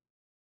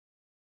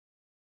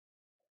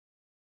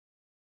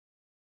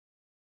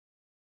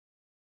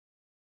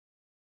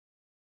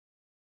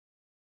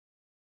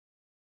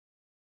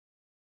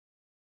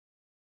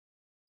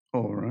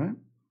 All right.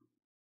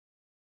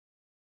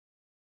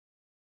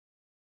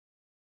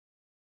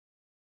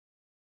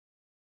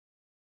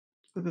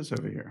 Let's put this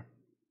over here.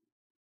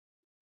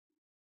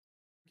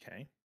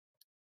 Okay.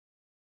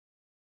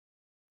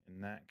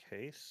 In that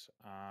case,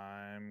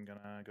 I'm going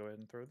to go ahead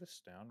and throw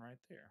this down right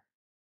there.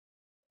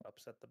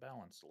 Upset the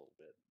balance a little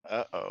bit.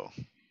 Uh-oh.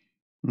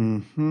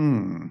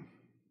 Mm-hmm.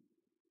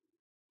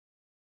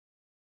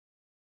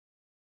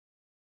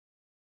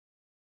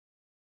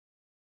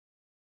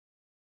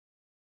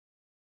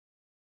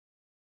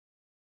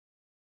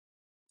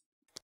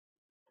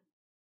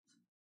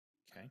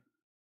 Okay.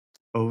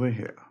 Over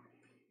here.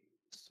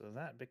 So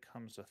that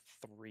becomes a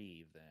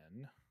 3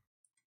 then,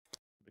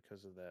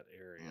 because of that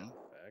area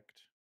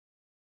effect.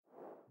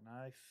 And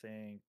I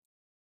think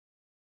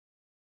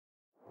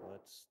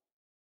let's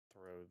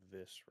throw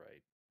this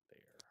right there.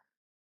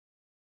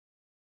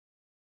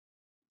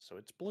 So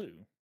it's blue.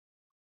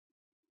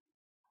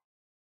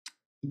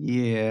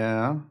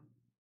 Yeah.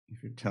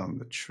 If you're telling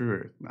the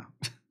truth. No.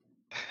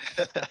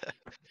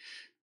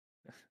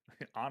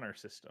 Honor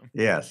system.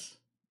 Yes.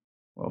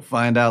 We'll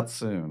find out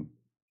soon.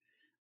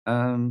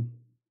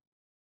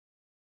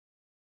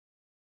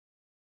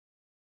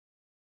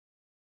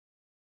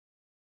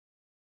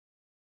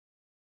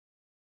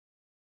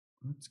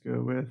 Let's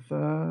go with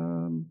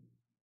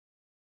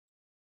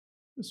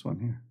this one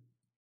here.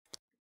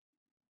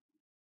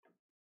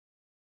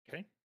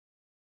 Okay.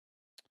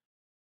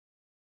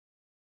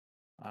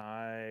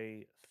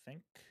 I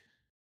think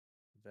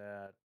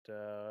that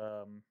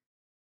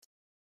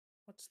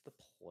what's the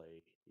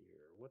play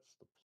here? What's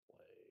the play?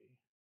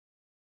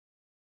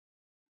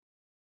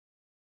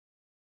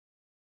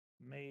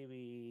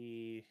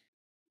 Maybe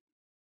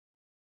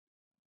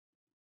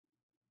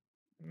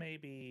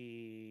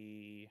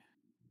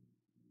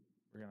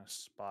we're gonna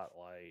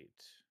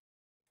spotlight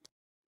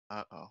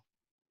Uh-oh.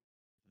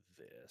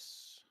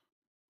 this.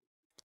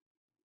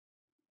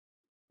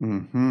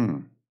 Mm-hmm.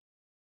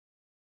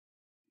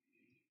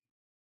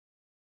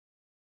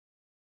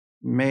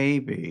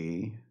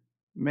 Maybe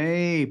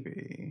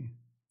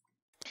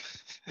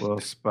we'll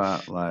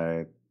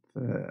spotlight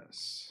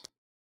this.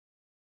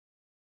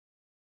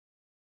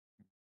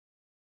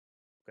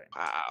 Okay.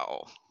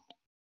 Wow.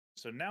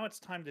 So now it's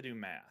time to do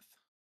math.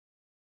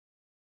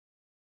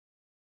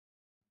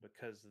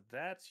 Because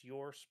that's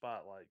your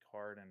spotlight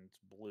card and it's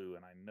blue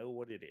and I know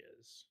what it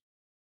is.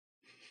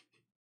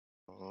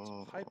 So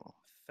Oh.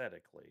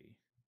 hypothetically,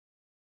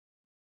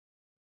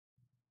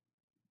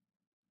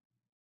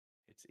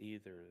 it's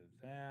either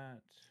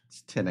that.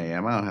 It's 10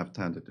 a.m. I don't have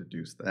time to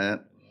deduce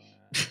that.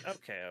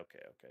 Okay.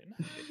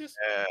 No, you're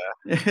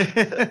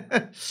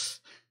Yeah.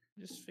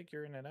 just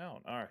figuring it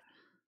out. All right.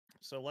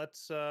 So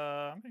let's.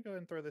 I'm gonna go ahead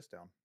and throw this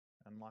down.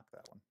 Unlock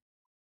that one.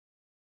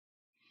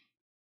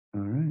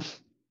 All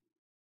right.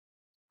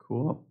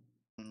 Cool.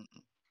 Mm.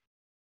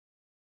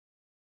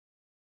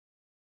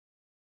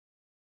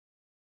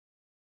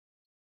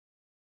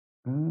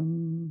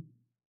 Um.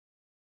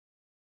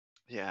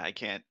 Yeah, I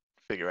can't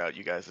figure out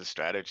you guys'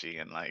 strategy,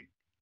 and like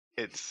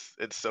it's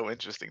so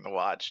interesting to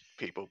watch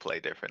people play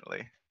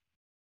differently.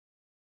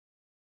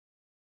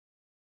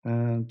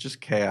 Just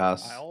I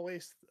chaos.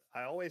 always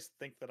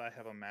think that I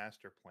have a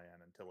master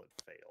plan until it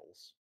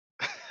fails.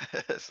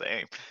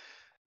 Same.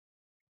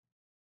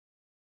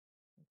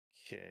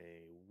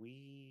 Okay,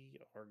 we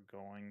are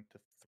going to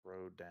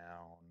throw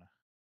down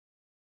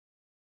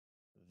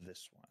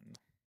this one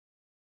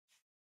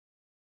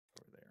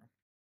over there.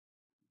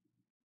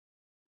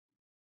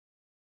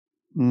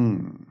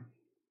 Hmm.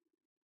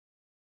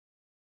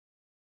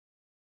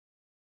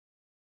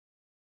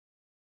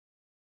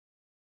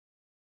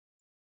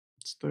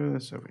 Let's throw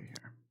this over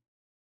here.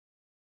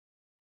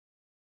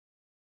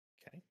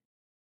 Okay.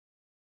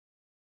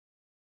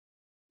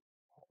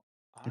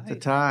 It's a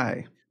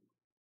tie.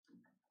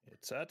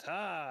 It's a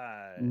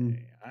tie.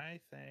 Mm. I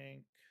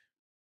think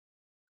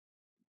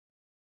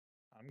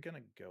I'm going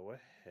to go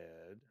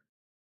ahead.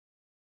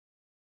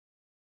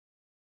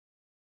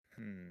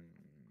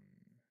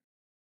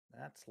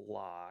 That's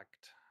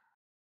locked.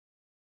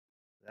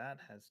 That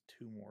has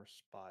 2 more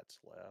spots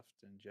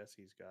left, and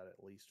Jesse's got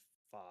at least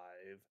 5.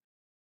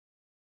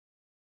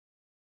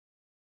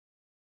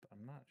 But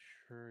I'm not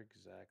sure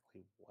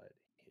exactly what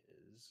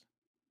his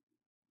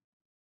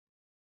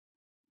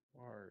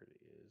card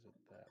is at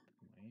that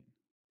point.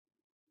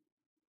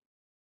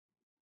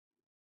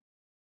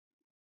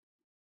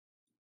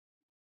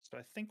 So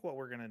I think what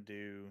we're going to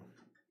do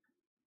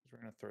is we're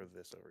going to throw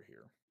this over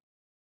here.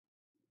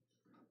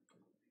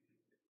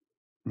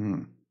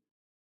 Mm.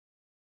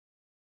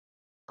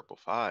 Purple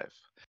 5.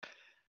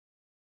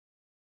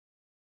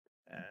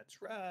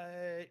 That's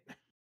right.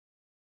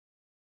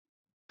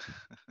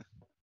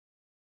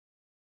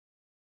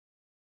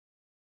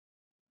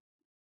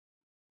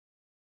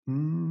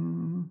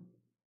 Mm.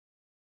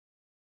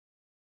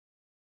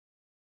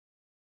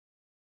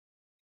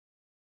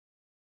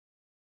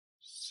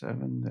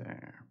 Seven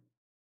there.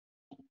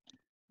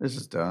 This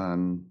is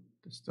done.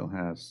 This still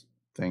has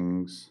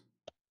things.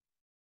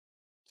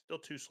 Still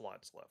 2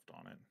 slots left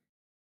on it.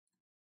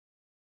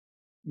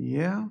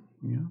 Yeah.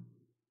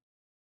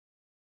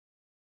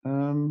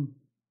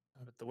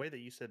 But the way that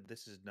you said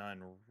this is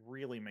done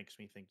really makes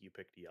me think you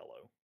picked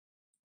yellow.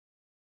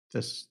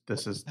 This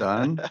is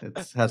done. It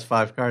has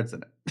 5 cards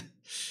in it.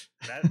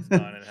 That's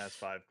done. It has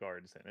 5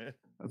 cards in it.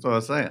 That's what I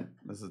was saying.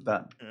 This is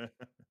done.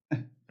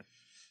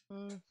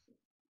 It's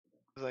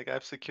like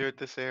I've secured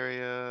this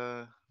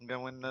area. I'm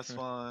gonna win this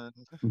one.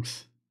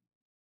 Let's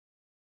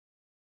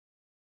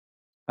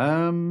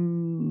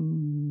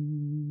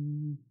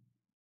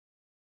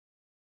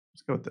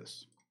go with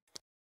this.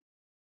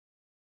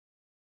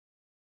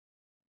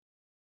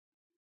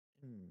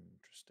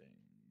 Interesting.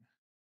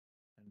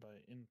 And by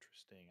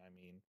interesting, I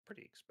mean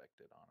pretty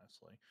expected,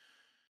 honestly.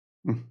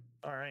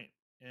 All right.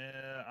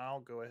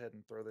 I'll go ahead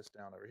and throw this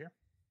down over here.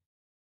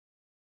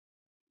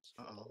 So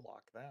that'll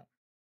lock that.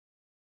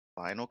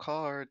 Final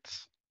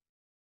cards.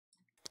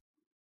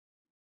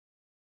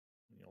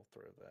 You'll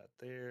throw that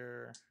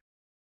there.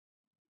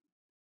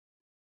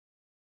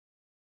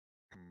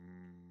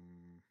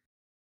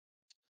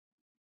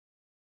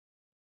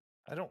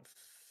 I don't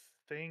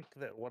think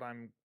that what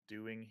I'm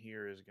doing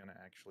here is going to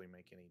actually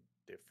make any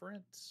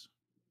difference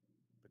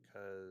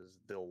because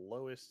the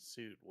lowest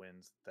suit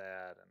wins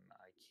that, and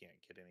I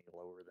can't get any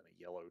lower than a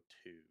yellow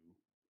 2.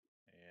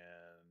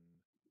 And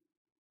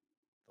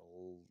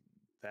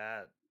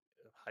that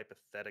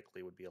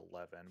hypothetically would be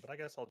 11, but I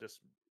guess I'll just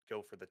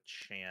go for the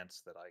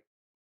chance that I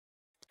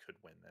could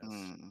win this.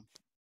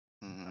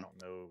 I Hmm.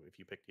 don't know if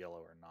you picked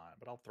yellow or not,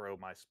 but I'll throw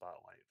my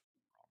spotlight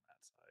on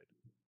that side.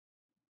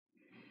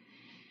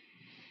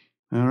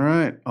 All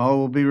right. All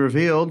will be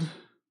revealed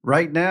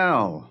right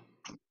now.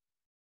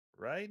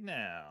 Right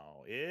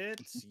now,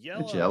 it's It's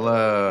yellow. I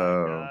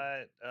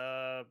yellow.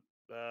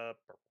 got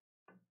purple.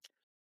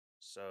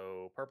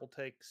 So purple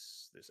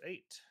takes this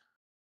 8.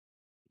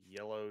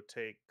 Yellow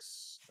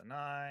takes the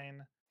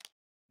 9.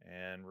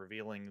 And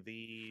revealing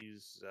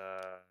these,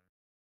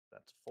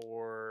 that's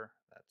 4.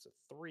 That's a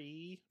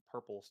 3.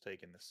 Purple's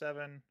taking the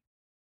 7.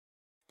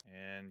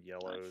 And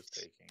yellow's Nice.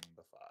 taking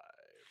the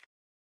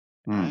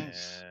 5.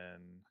 Nice.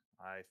 And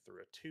I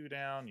threw a 2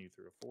 down. You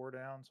threw a 4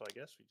 down. So I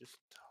guess we just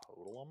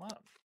total them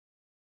up.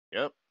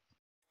 Yep.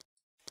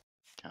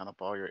 Count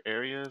up all your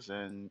areas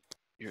and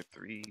your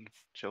 3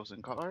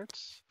 chosen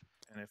cards.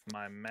 And if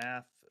my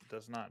math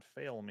does not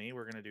fail me,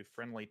 we're going to do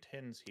friendly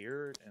 10s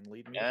here and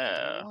lead me to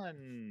Yeah.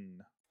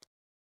 41.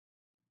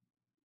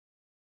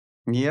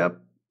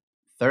 Yep.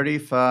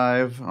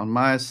 35 on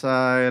my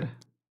side.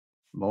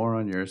 More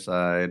on your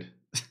side.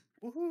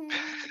 Woohoo!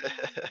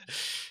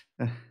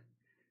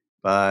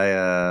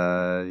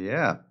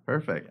 Yeah,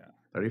 perfect. Yeah.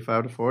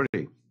 35 to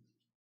 40.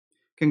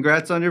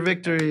 Congrats on your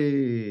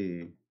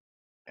victory.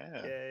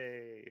 Yeah.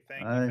 Yay!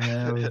 Thank I you.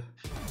 have.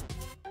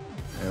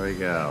 There we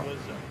go.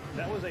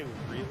 That was a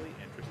really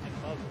interesting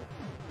puzzle.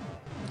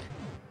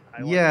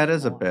 Yeah, it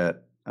is a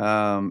bit.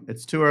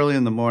 It's too early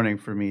in the morning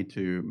for me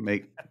to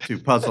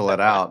puzzle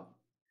it out.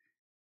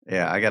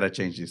 Yeah, I gotta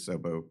change these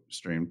SOBO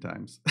stream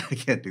times. I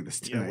can't do this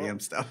 10 a.m.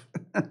 stuff.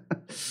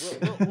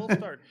 We'll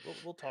start.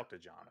 We'll talk to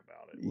John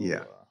about it.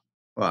 Yeah.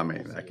 Well, I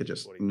mean, we'll I could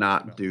just what he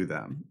not thinks do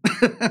them.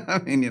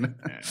 I mean, you know.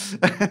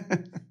 Yeah.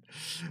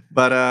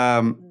 But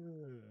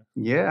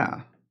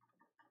yeah,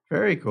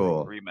 very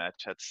cool.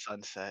 Rematch at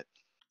sunset.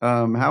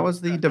 How was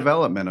the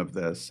development of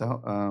this?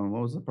 What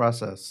was the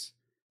process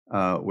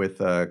with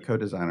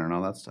co-designer and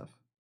all that stuff?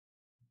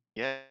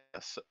 Yeah.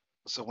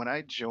 So when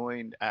I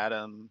joined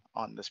Adam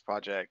on this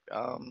project,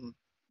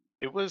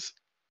 it was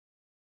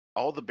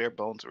all the bare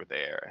bones were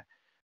there.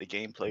 The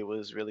gameplay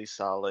was really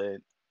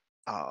solid.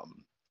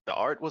 The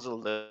art was a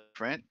little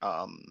different.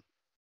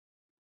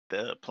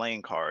 The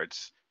playing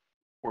cards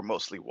were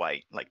mostly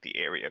white, like the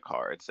area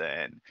cards,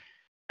 and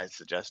I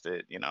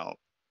suggested,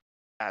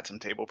 add some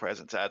table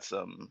presence, add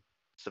some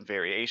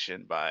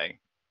variation by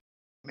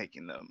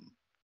making them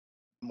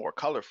more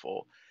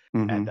colorful,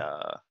 and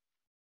Mm-hmm.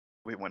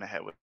 we went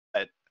ahead with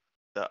that.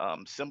 The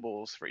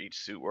symbols for each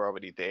suit were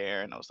already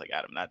there, and I was like,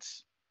 Adam,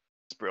 that's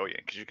brilliant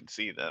because you can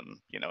see them,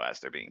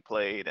 as they're being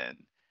played, and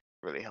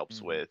really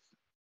helps with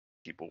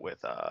people with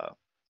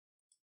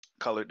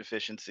color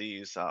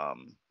deficiencies.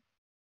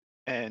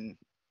 And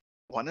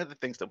one of the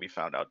things that we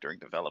found out during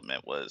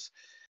development was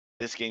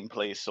this game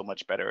plays so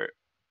much better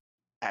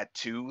at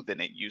 2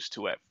 than it used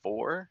to at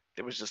 4.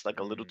 There was just like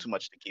a little too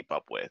much to keep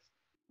up with,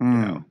 you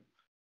know.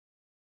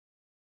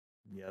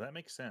 Yeah, that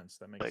makes sense.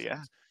 That makes But yeah,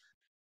 sense.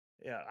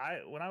 Yeah,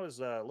 when I was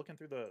looking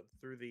through the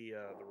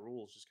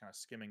rules, just kind of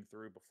skimming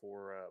through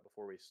before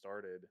we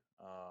started,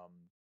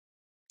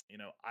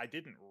 I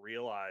didn't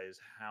realize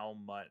how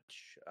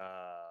much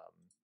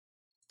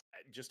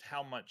just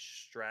how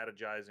much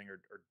strategizing or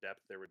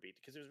depth there would be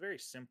because it was very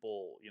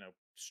simple,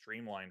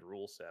 streamlined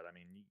rule set. I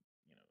mean,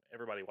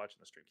 everybody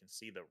watching the stream can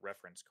see the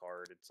reference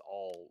card. It's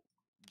all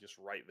just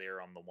right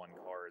there on the one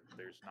card.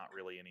 There's not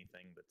really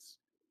anything that's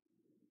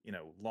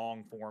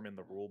long form in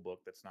the rule book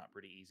that's not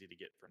pretty easy to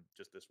get from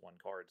just this one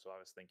card. So I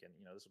was thinking,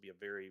 this will be a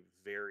very,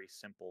 very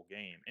simple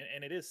game.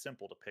 And it is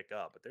simple to pick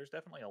up, but there's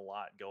definitely a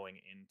lot going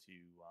into,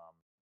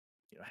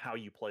 how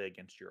you play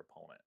against your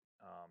opponent.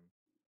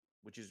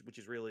 Which is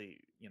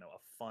really, a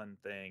fun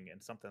thing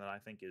and something that I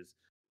think is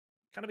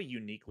kind of a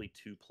uniquely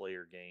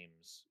two-player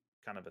games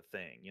kind of a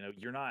thing.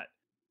 You're not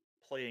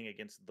playing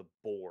against the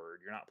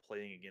board. You're not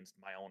playing against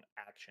my own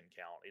action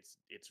count. It's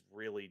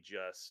really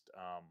just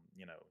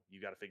you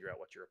got to figure out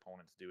what your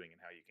opponent's doing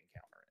and how you can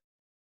counter it.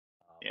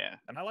 yeah.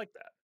 And I like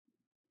that.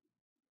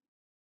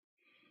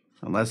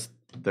 Unless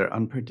they're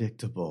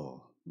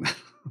unpredictable.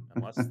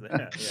 Unless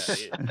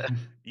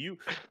you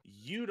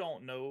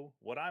don't know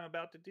what I'm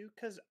about to do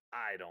because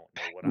I don't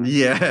know what I'm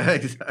yeah, about to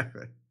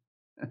exactly.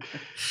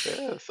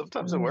 Yeah,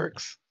 sometimes it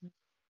works.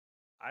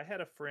 I had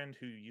a friend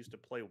who used to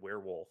play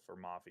werewolf or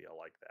mafia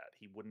like that.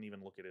 He wouldn't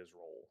even look at his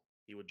roll.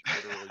 He would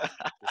literally just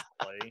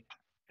play,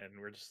 and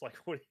we're just like,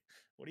 what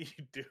are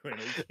you doing? We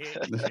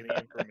can't get any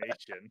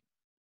information.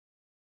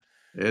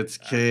 It's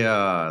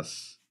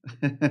chaos.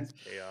 It's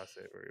chaos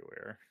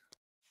everywhere.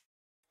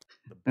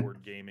 The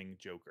board gaming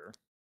Joker.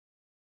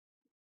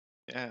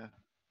 Yeah.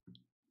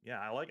 Yeah,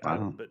 I like.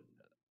 Wow. But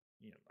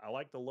I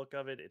like the look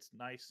of it. It's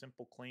nice,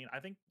 simple, clean. I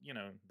think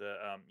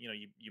the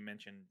you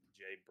mentioned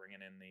Jay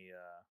bringing in the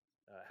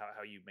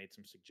how you made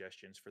some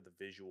suggestions for the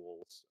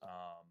visuals.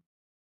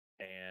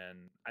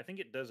 And I think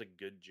it does a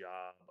good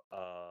job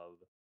of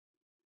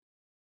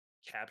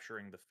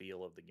capturing the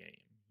feel of the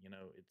game.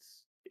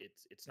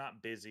 It's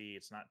not busy,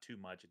 it's not too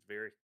much. It's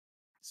very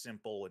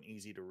simple and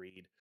easy to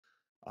read.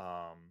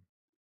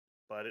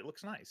 But it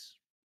looks nice.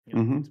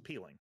 Mm-hmm. It's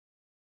appealing.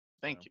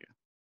 Thank So you.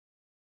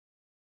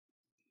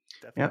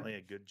 Yep. definitely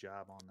a good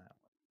job on that one.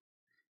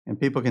 And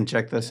people can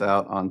check this Yeah.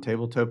 out on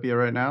Tabletopia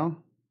right now.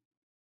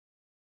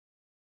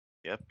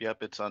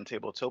 Yep. It's on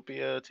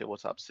Tabletopia,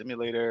 Tabletop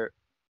Simulator,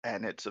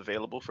 and it's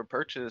available for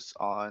purchase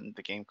on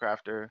the Game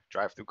Crafter,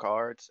 Drive Through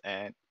Cards,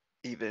 and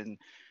even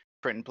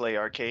Print and Play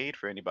Arcade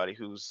for anybody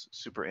who's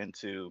super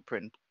into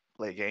print and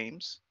play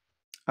games.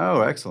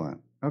 Oh,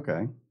 excellent.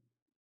 Okay.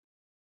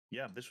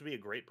 Yeah, this would be a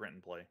great print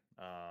and play.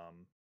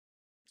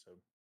 So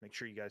make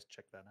sure you guys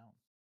check that out.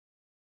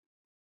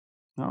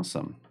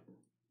 Awesome.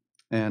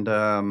 And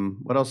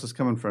what else is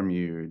coming from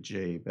you,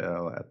 Jay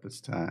Bell, at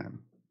this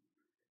time?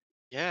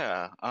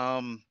 Yeah.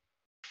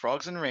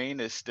 Frogs and Rain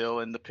is still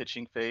in the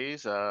pitching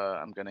phase.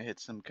 I'm gonna hit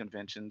some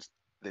conventions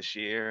this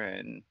year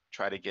and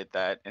try to get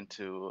that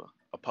into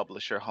a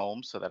publisher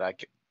home so that I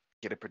can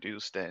get it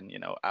produced and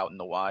out in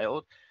the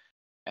wild.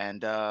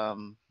 And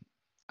I'm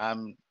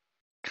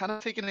kind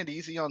of taking it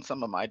easy on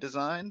some of my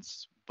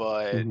designs,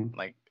 but Hmm.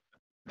 like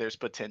there's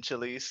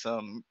potentially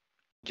some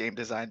game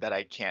design that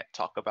I can't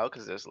talk about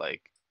because there's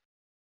like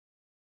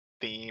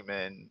theme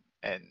and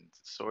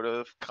sort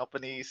of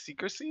company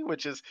secrecy,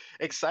 which is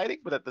exciting,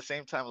 but at the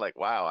same time, like,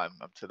 wow, I'm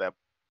to that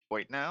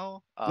point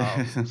now.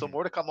 So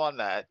more to come on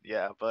that.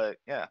 Yeah, but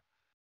yeah.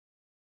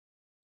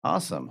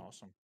 Awesome.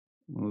 Awesome.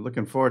 We're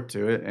looking forward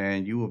to it.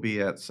 And you will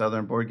be at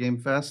Southern Board Game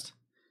Fest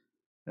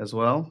as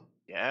well.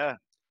 Yeah,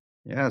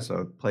 Yeah,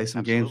 so play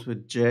some games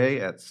absolutely. with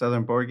Jay at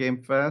Southern Board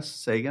Game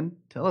Fest. Sagan,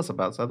 tell us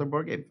about Southern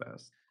Board Game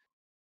Fest.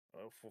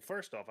 Well,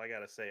 first off, I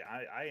gotta say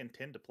I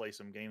intend to play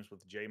some games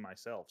with Jay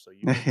myself, so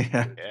you guys are gonna get a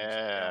chance to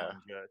Yeah.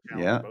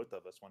 challenge Yeah, both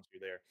of us once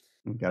you're there.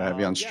 we gotta have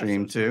you on Yeah, so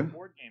stream Southern too.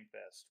 Board Game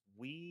Fest,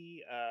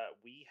 we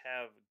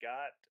have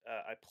got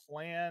a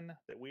plan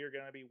that we are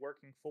going to be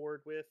working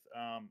forward with.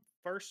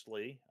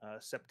 Firstly,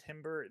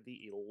 September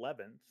the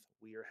 11th,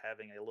 we are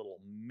having a little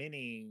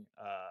mini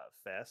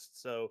fest.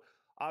 So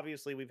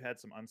obviously, we've had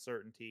some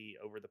uncertainty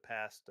over the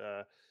past,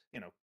 at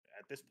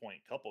this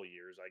point, couple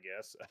years, I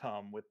guess,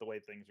 with the way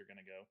things are going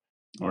to go.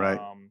 All right.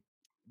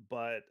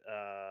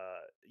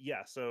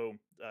 Yeah, so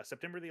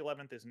September the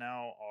 11th is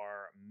now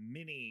our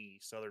mini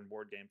Southern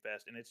Board Game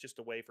Fest, and it's just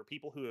a way for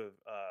people who have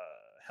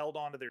held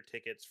on to their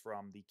tickets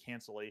from the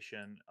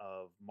cancellation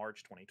of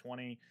March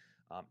 2020,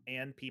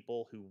 and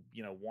people who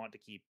want to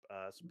keep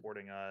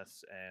supporting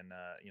us, and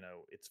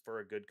it's for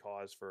a good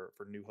cause for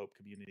New Hope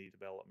community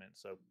development.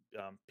 So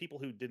people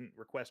who didn't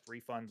request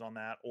refunds on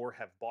that or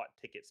have bought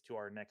tickets to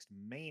our next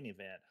main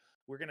event,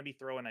 we're going to be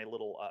throwing a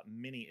little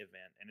mini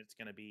event, and it's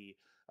going to be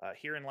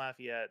here in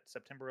Lafayette,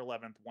 September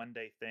 11th, one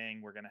day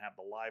thing. We're going to have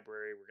the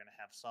library. We're going to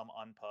have some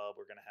unpub.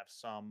 We're going to have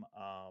some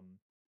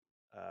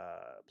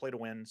play to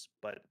wins.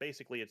 But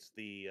basically, it's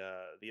the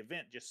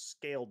event just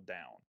scaled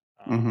down.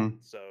 Mm-hmm.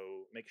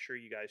 So make sure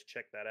you guys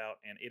check that out.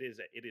 And it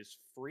is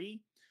free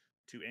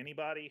to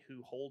anybody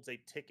who holds a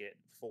ticket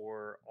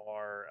for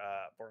our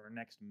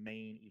next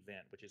main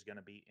event, which is going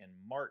to be in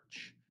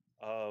March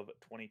of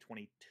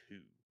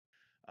 2022.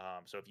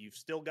 So if you've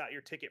still got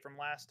your ticket from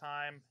last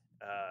time,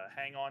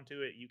 hang on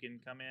to it. You can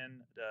come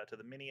in to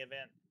the mini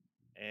event.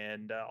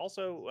 And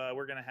also,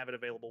 we're going to have it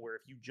available where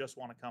if you just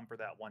want to come for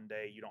that one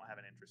day, you don't have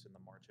an interest in the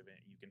March event,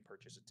 you can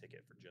purchase a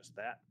ticket for just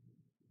that.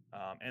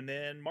 And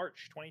then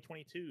March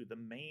 2022, the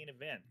main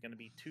event, going to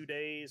be 2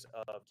 days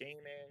of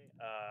gaming,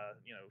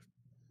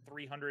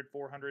 300,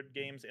 400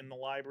 games in the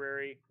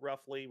library,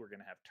 roughly. We're going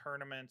to have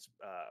tournaments,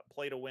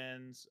 play to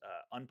wins,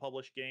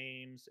 unpublished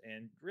games,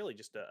 and really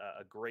just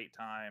a great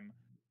time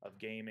of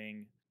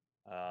gaming.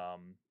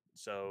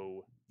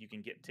 So you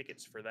can get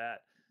tickets for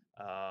that.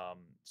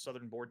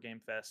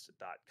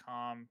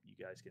 SouthernBoardGameFest.com. You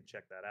guys can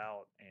check that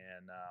out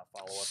and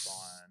follow us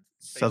on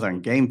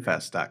Facebook, Instagram.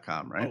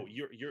 SouthernGameFest.com, right? Oh,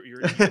 you're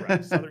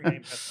right.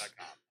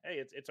 SouthernGameFest.com. Hey,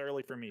 it's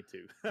early for me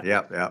too.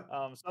 Yep, yep.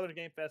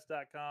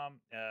 SouthernGameFest.com.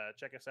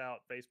 Check us out: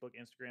 Facebook,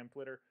 Instagram,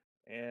 Twitter,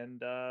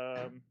 and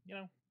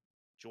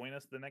join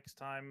us the next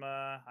time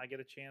I get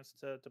a chance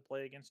to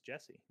play against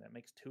Jesse. That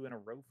makes two in a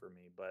row for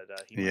me, but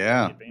he might have the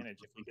Yeah. advantage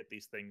if we get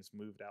these things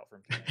moved out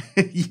from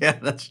tonight. Yeah,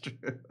 that's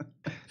true.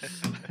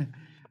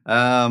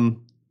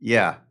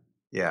 Yeah,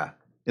 yeah.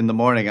 In the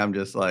morning, I'm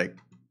just like,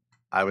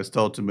 I was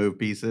told to move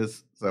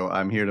pieces, so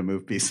I'm here to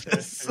move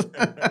pieces.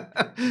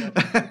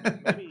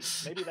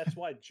 Maybe that's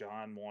why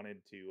John wanted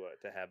to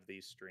have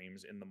these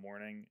streams in the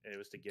morning. It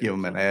was to give Give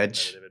him an himself a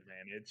edge. competitive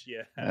advantage.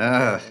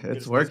 Yeah,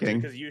 It's working.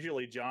 because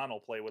usually John will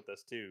play with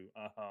us too.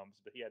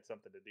 But he had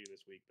something to do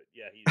this week. But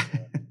yeah, he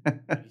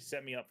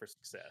set me up for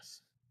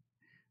success.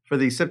 For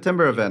the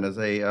September event, is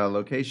a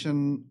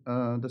location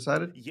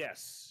decided?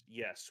 Yes,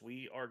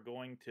 we are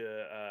going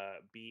to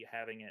be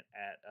having it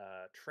at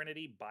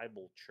Trinity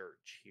Bible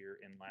Church here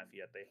in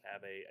Lafayette. They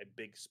have a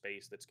big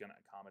space that's going to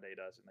accommodate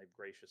us, and they've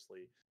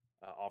graciously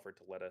offered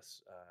to let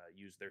us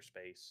use their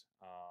space.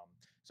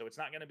 So it's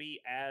not going to be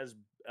as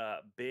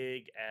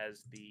big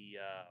as the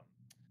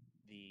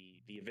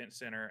event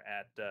center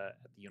at the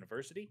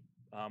university,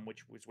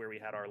 which was where we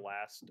had our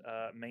last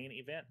main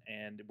event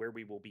and where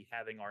we will be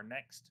having our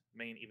next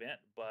main event.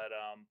 But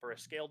for a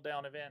scaled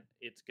down event,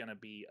 it's going to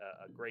be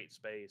a great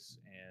space,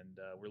 and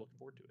we're looking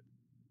forward to it.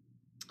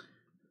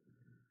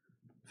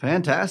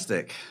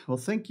 Fantastic. Well,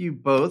 thank you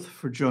both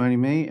for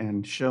joining me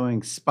and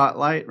showing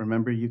Spotlight.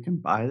 Remember, you can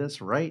buy this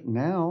right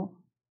now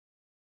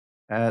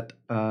at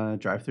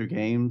Drive-Thru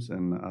Games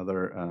and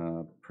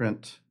other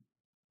print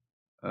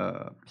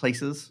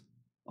places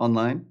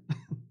online.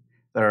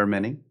 There are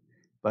many,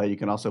 but you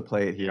can also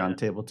play it here on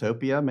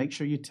Tabletopia. Make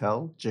sure you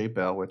tell Jay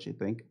Bell what you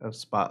think of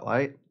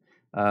Spotlight.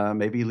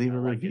 Maybe leave a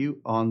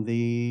review on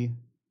the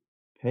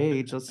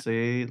page. Let's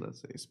see.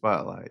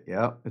 Spotlight.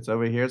 Yep, it's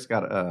over here. It's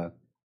got a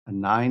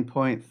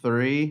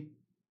 9.3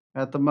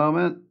 at the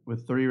moment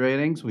with 3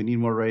 ratings. We need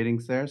more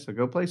ratings there, so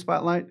go play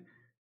Spotlight.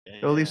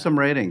 Go leave some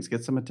ratings.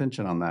 Get some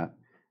attention on that.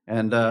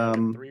 And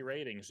 3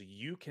 ratings.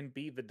 You can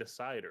be the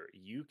decider.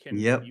 You can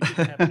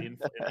have an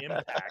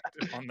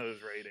impact on those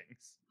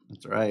ratings.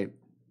 That's right.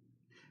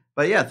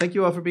 But yeah, thank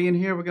you all for being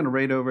here. We're going to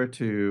raid over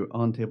to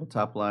On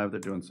Tabletop Live.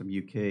 They're doing some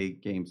UK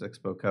Games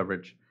Expo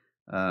coverage.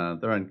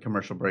 They're on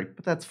commercial break,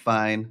 but that's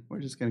fine. We're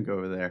just going to go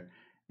over there.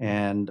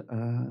 And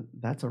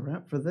that's a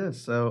wrap for this.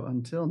 So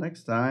until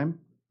next time,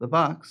 the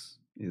box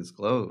is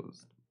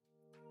closed.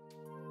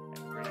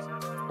 Have a great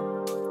Saturday.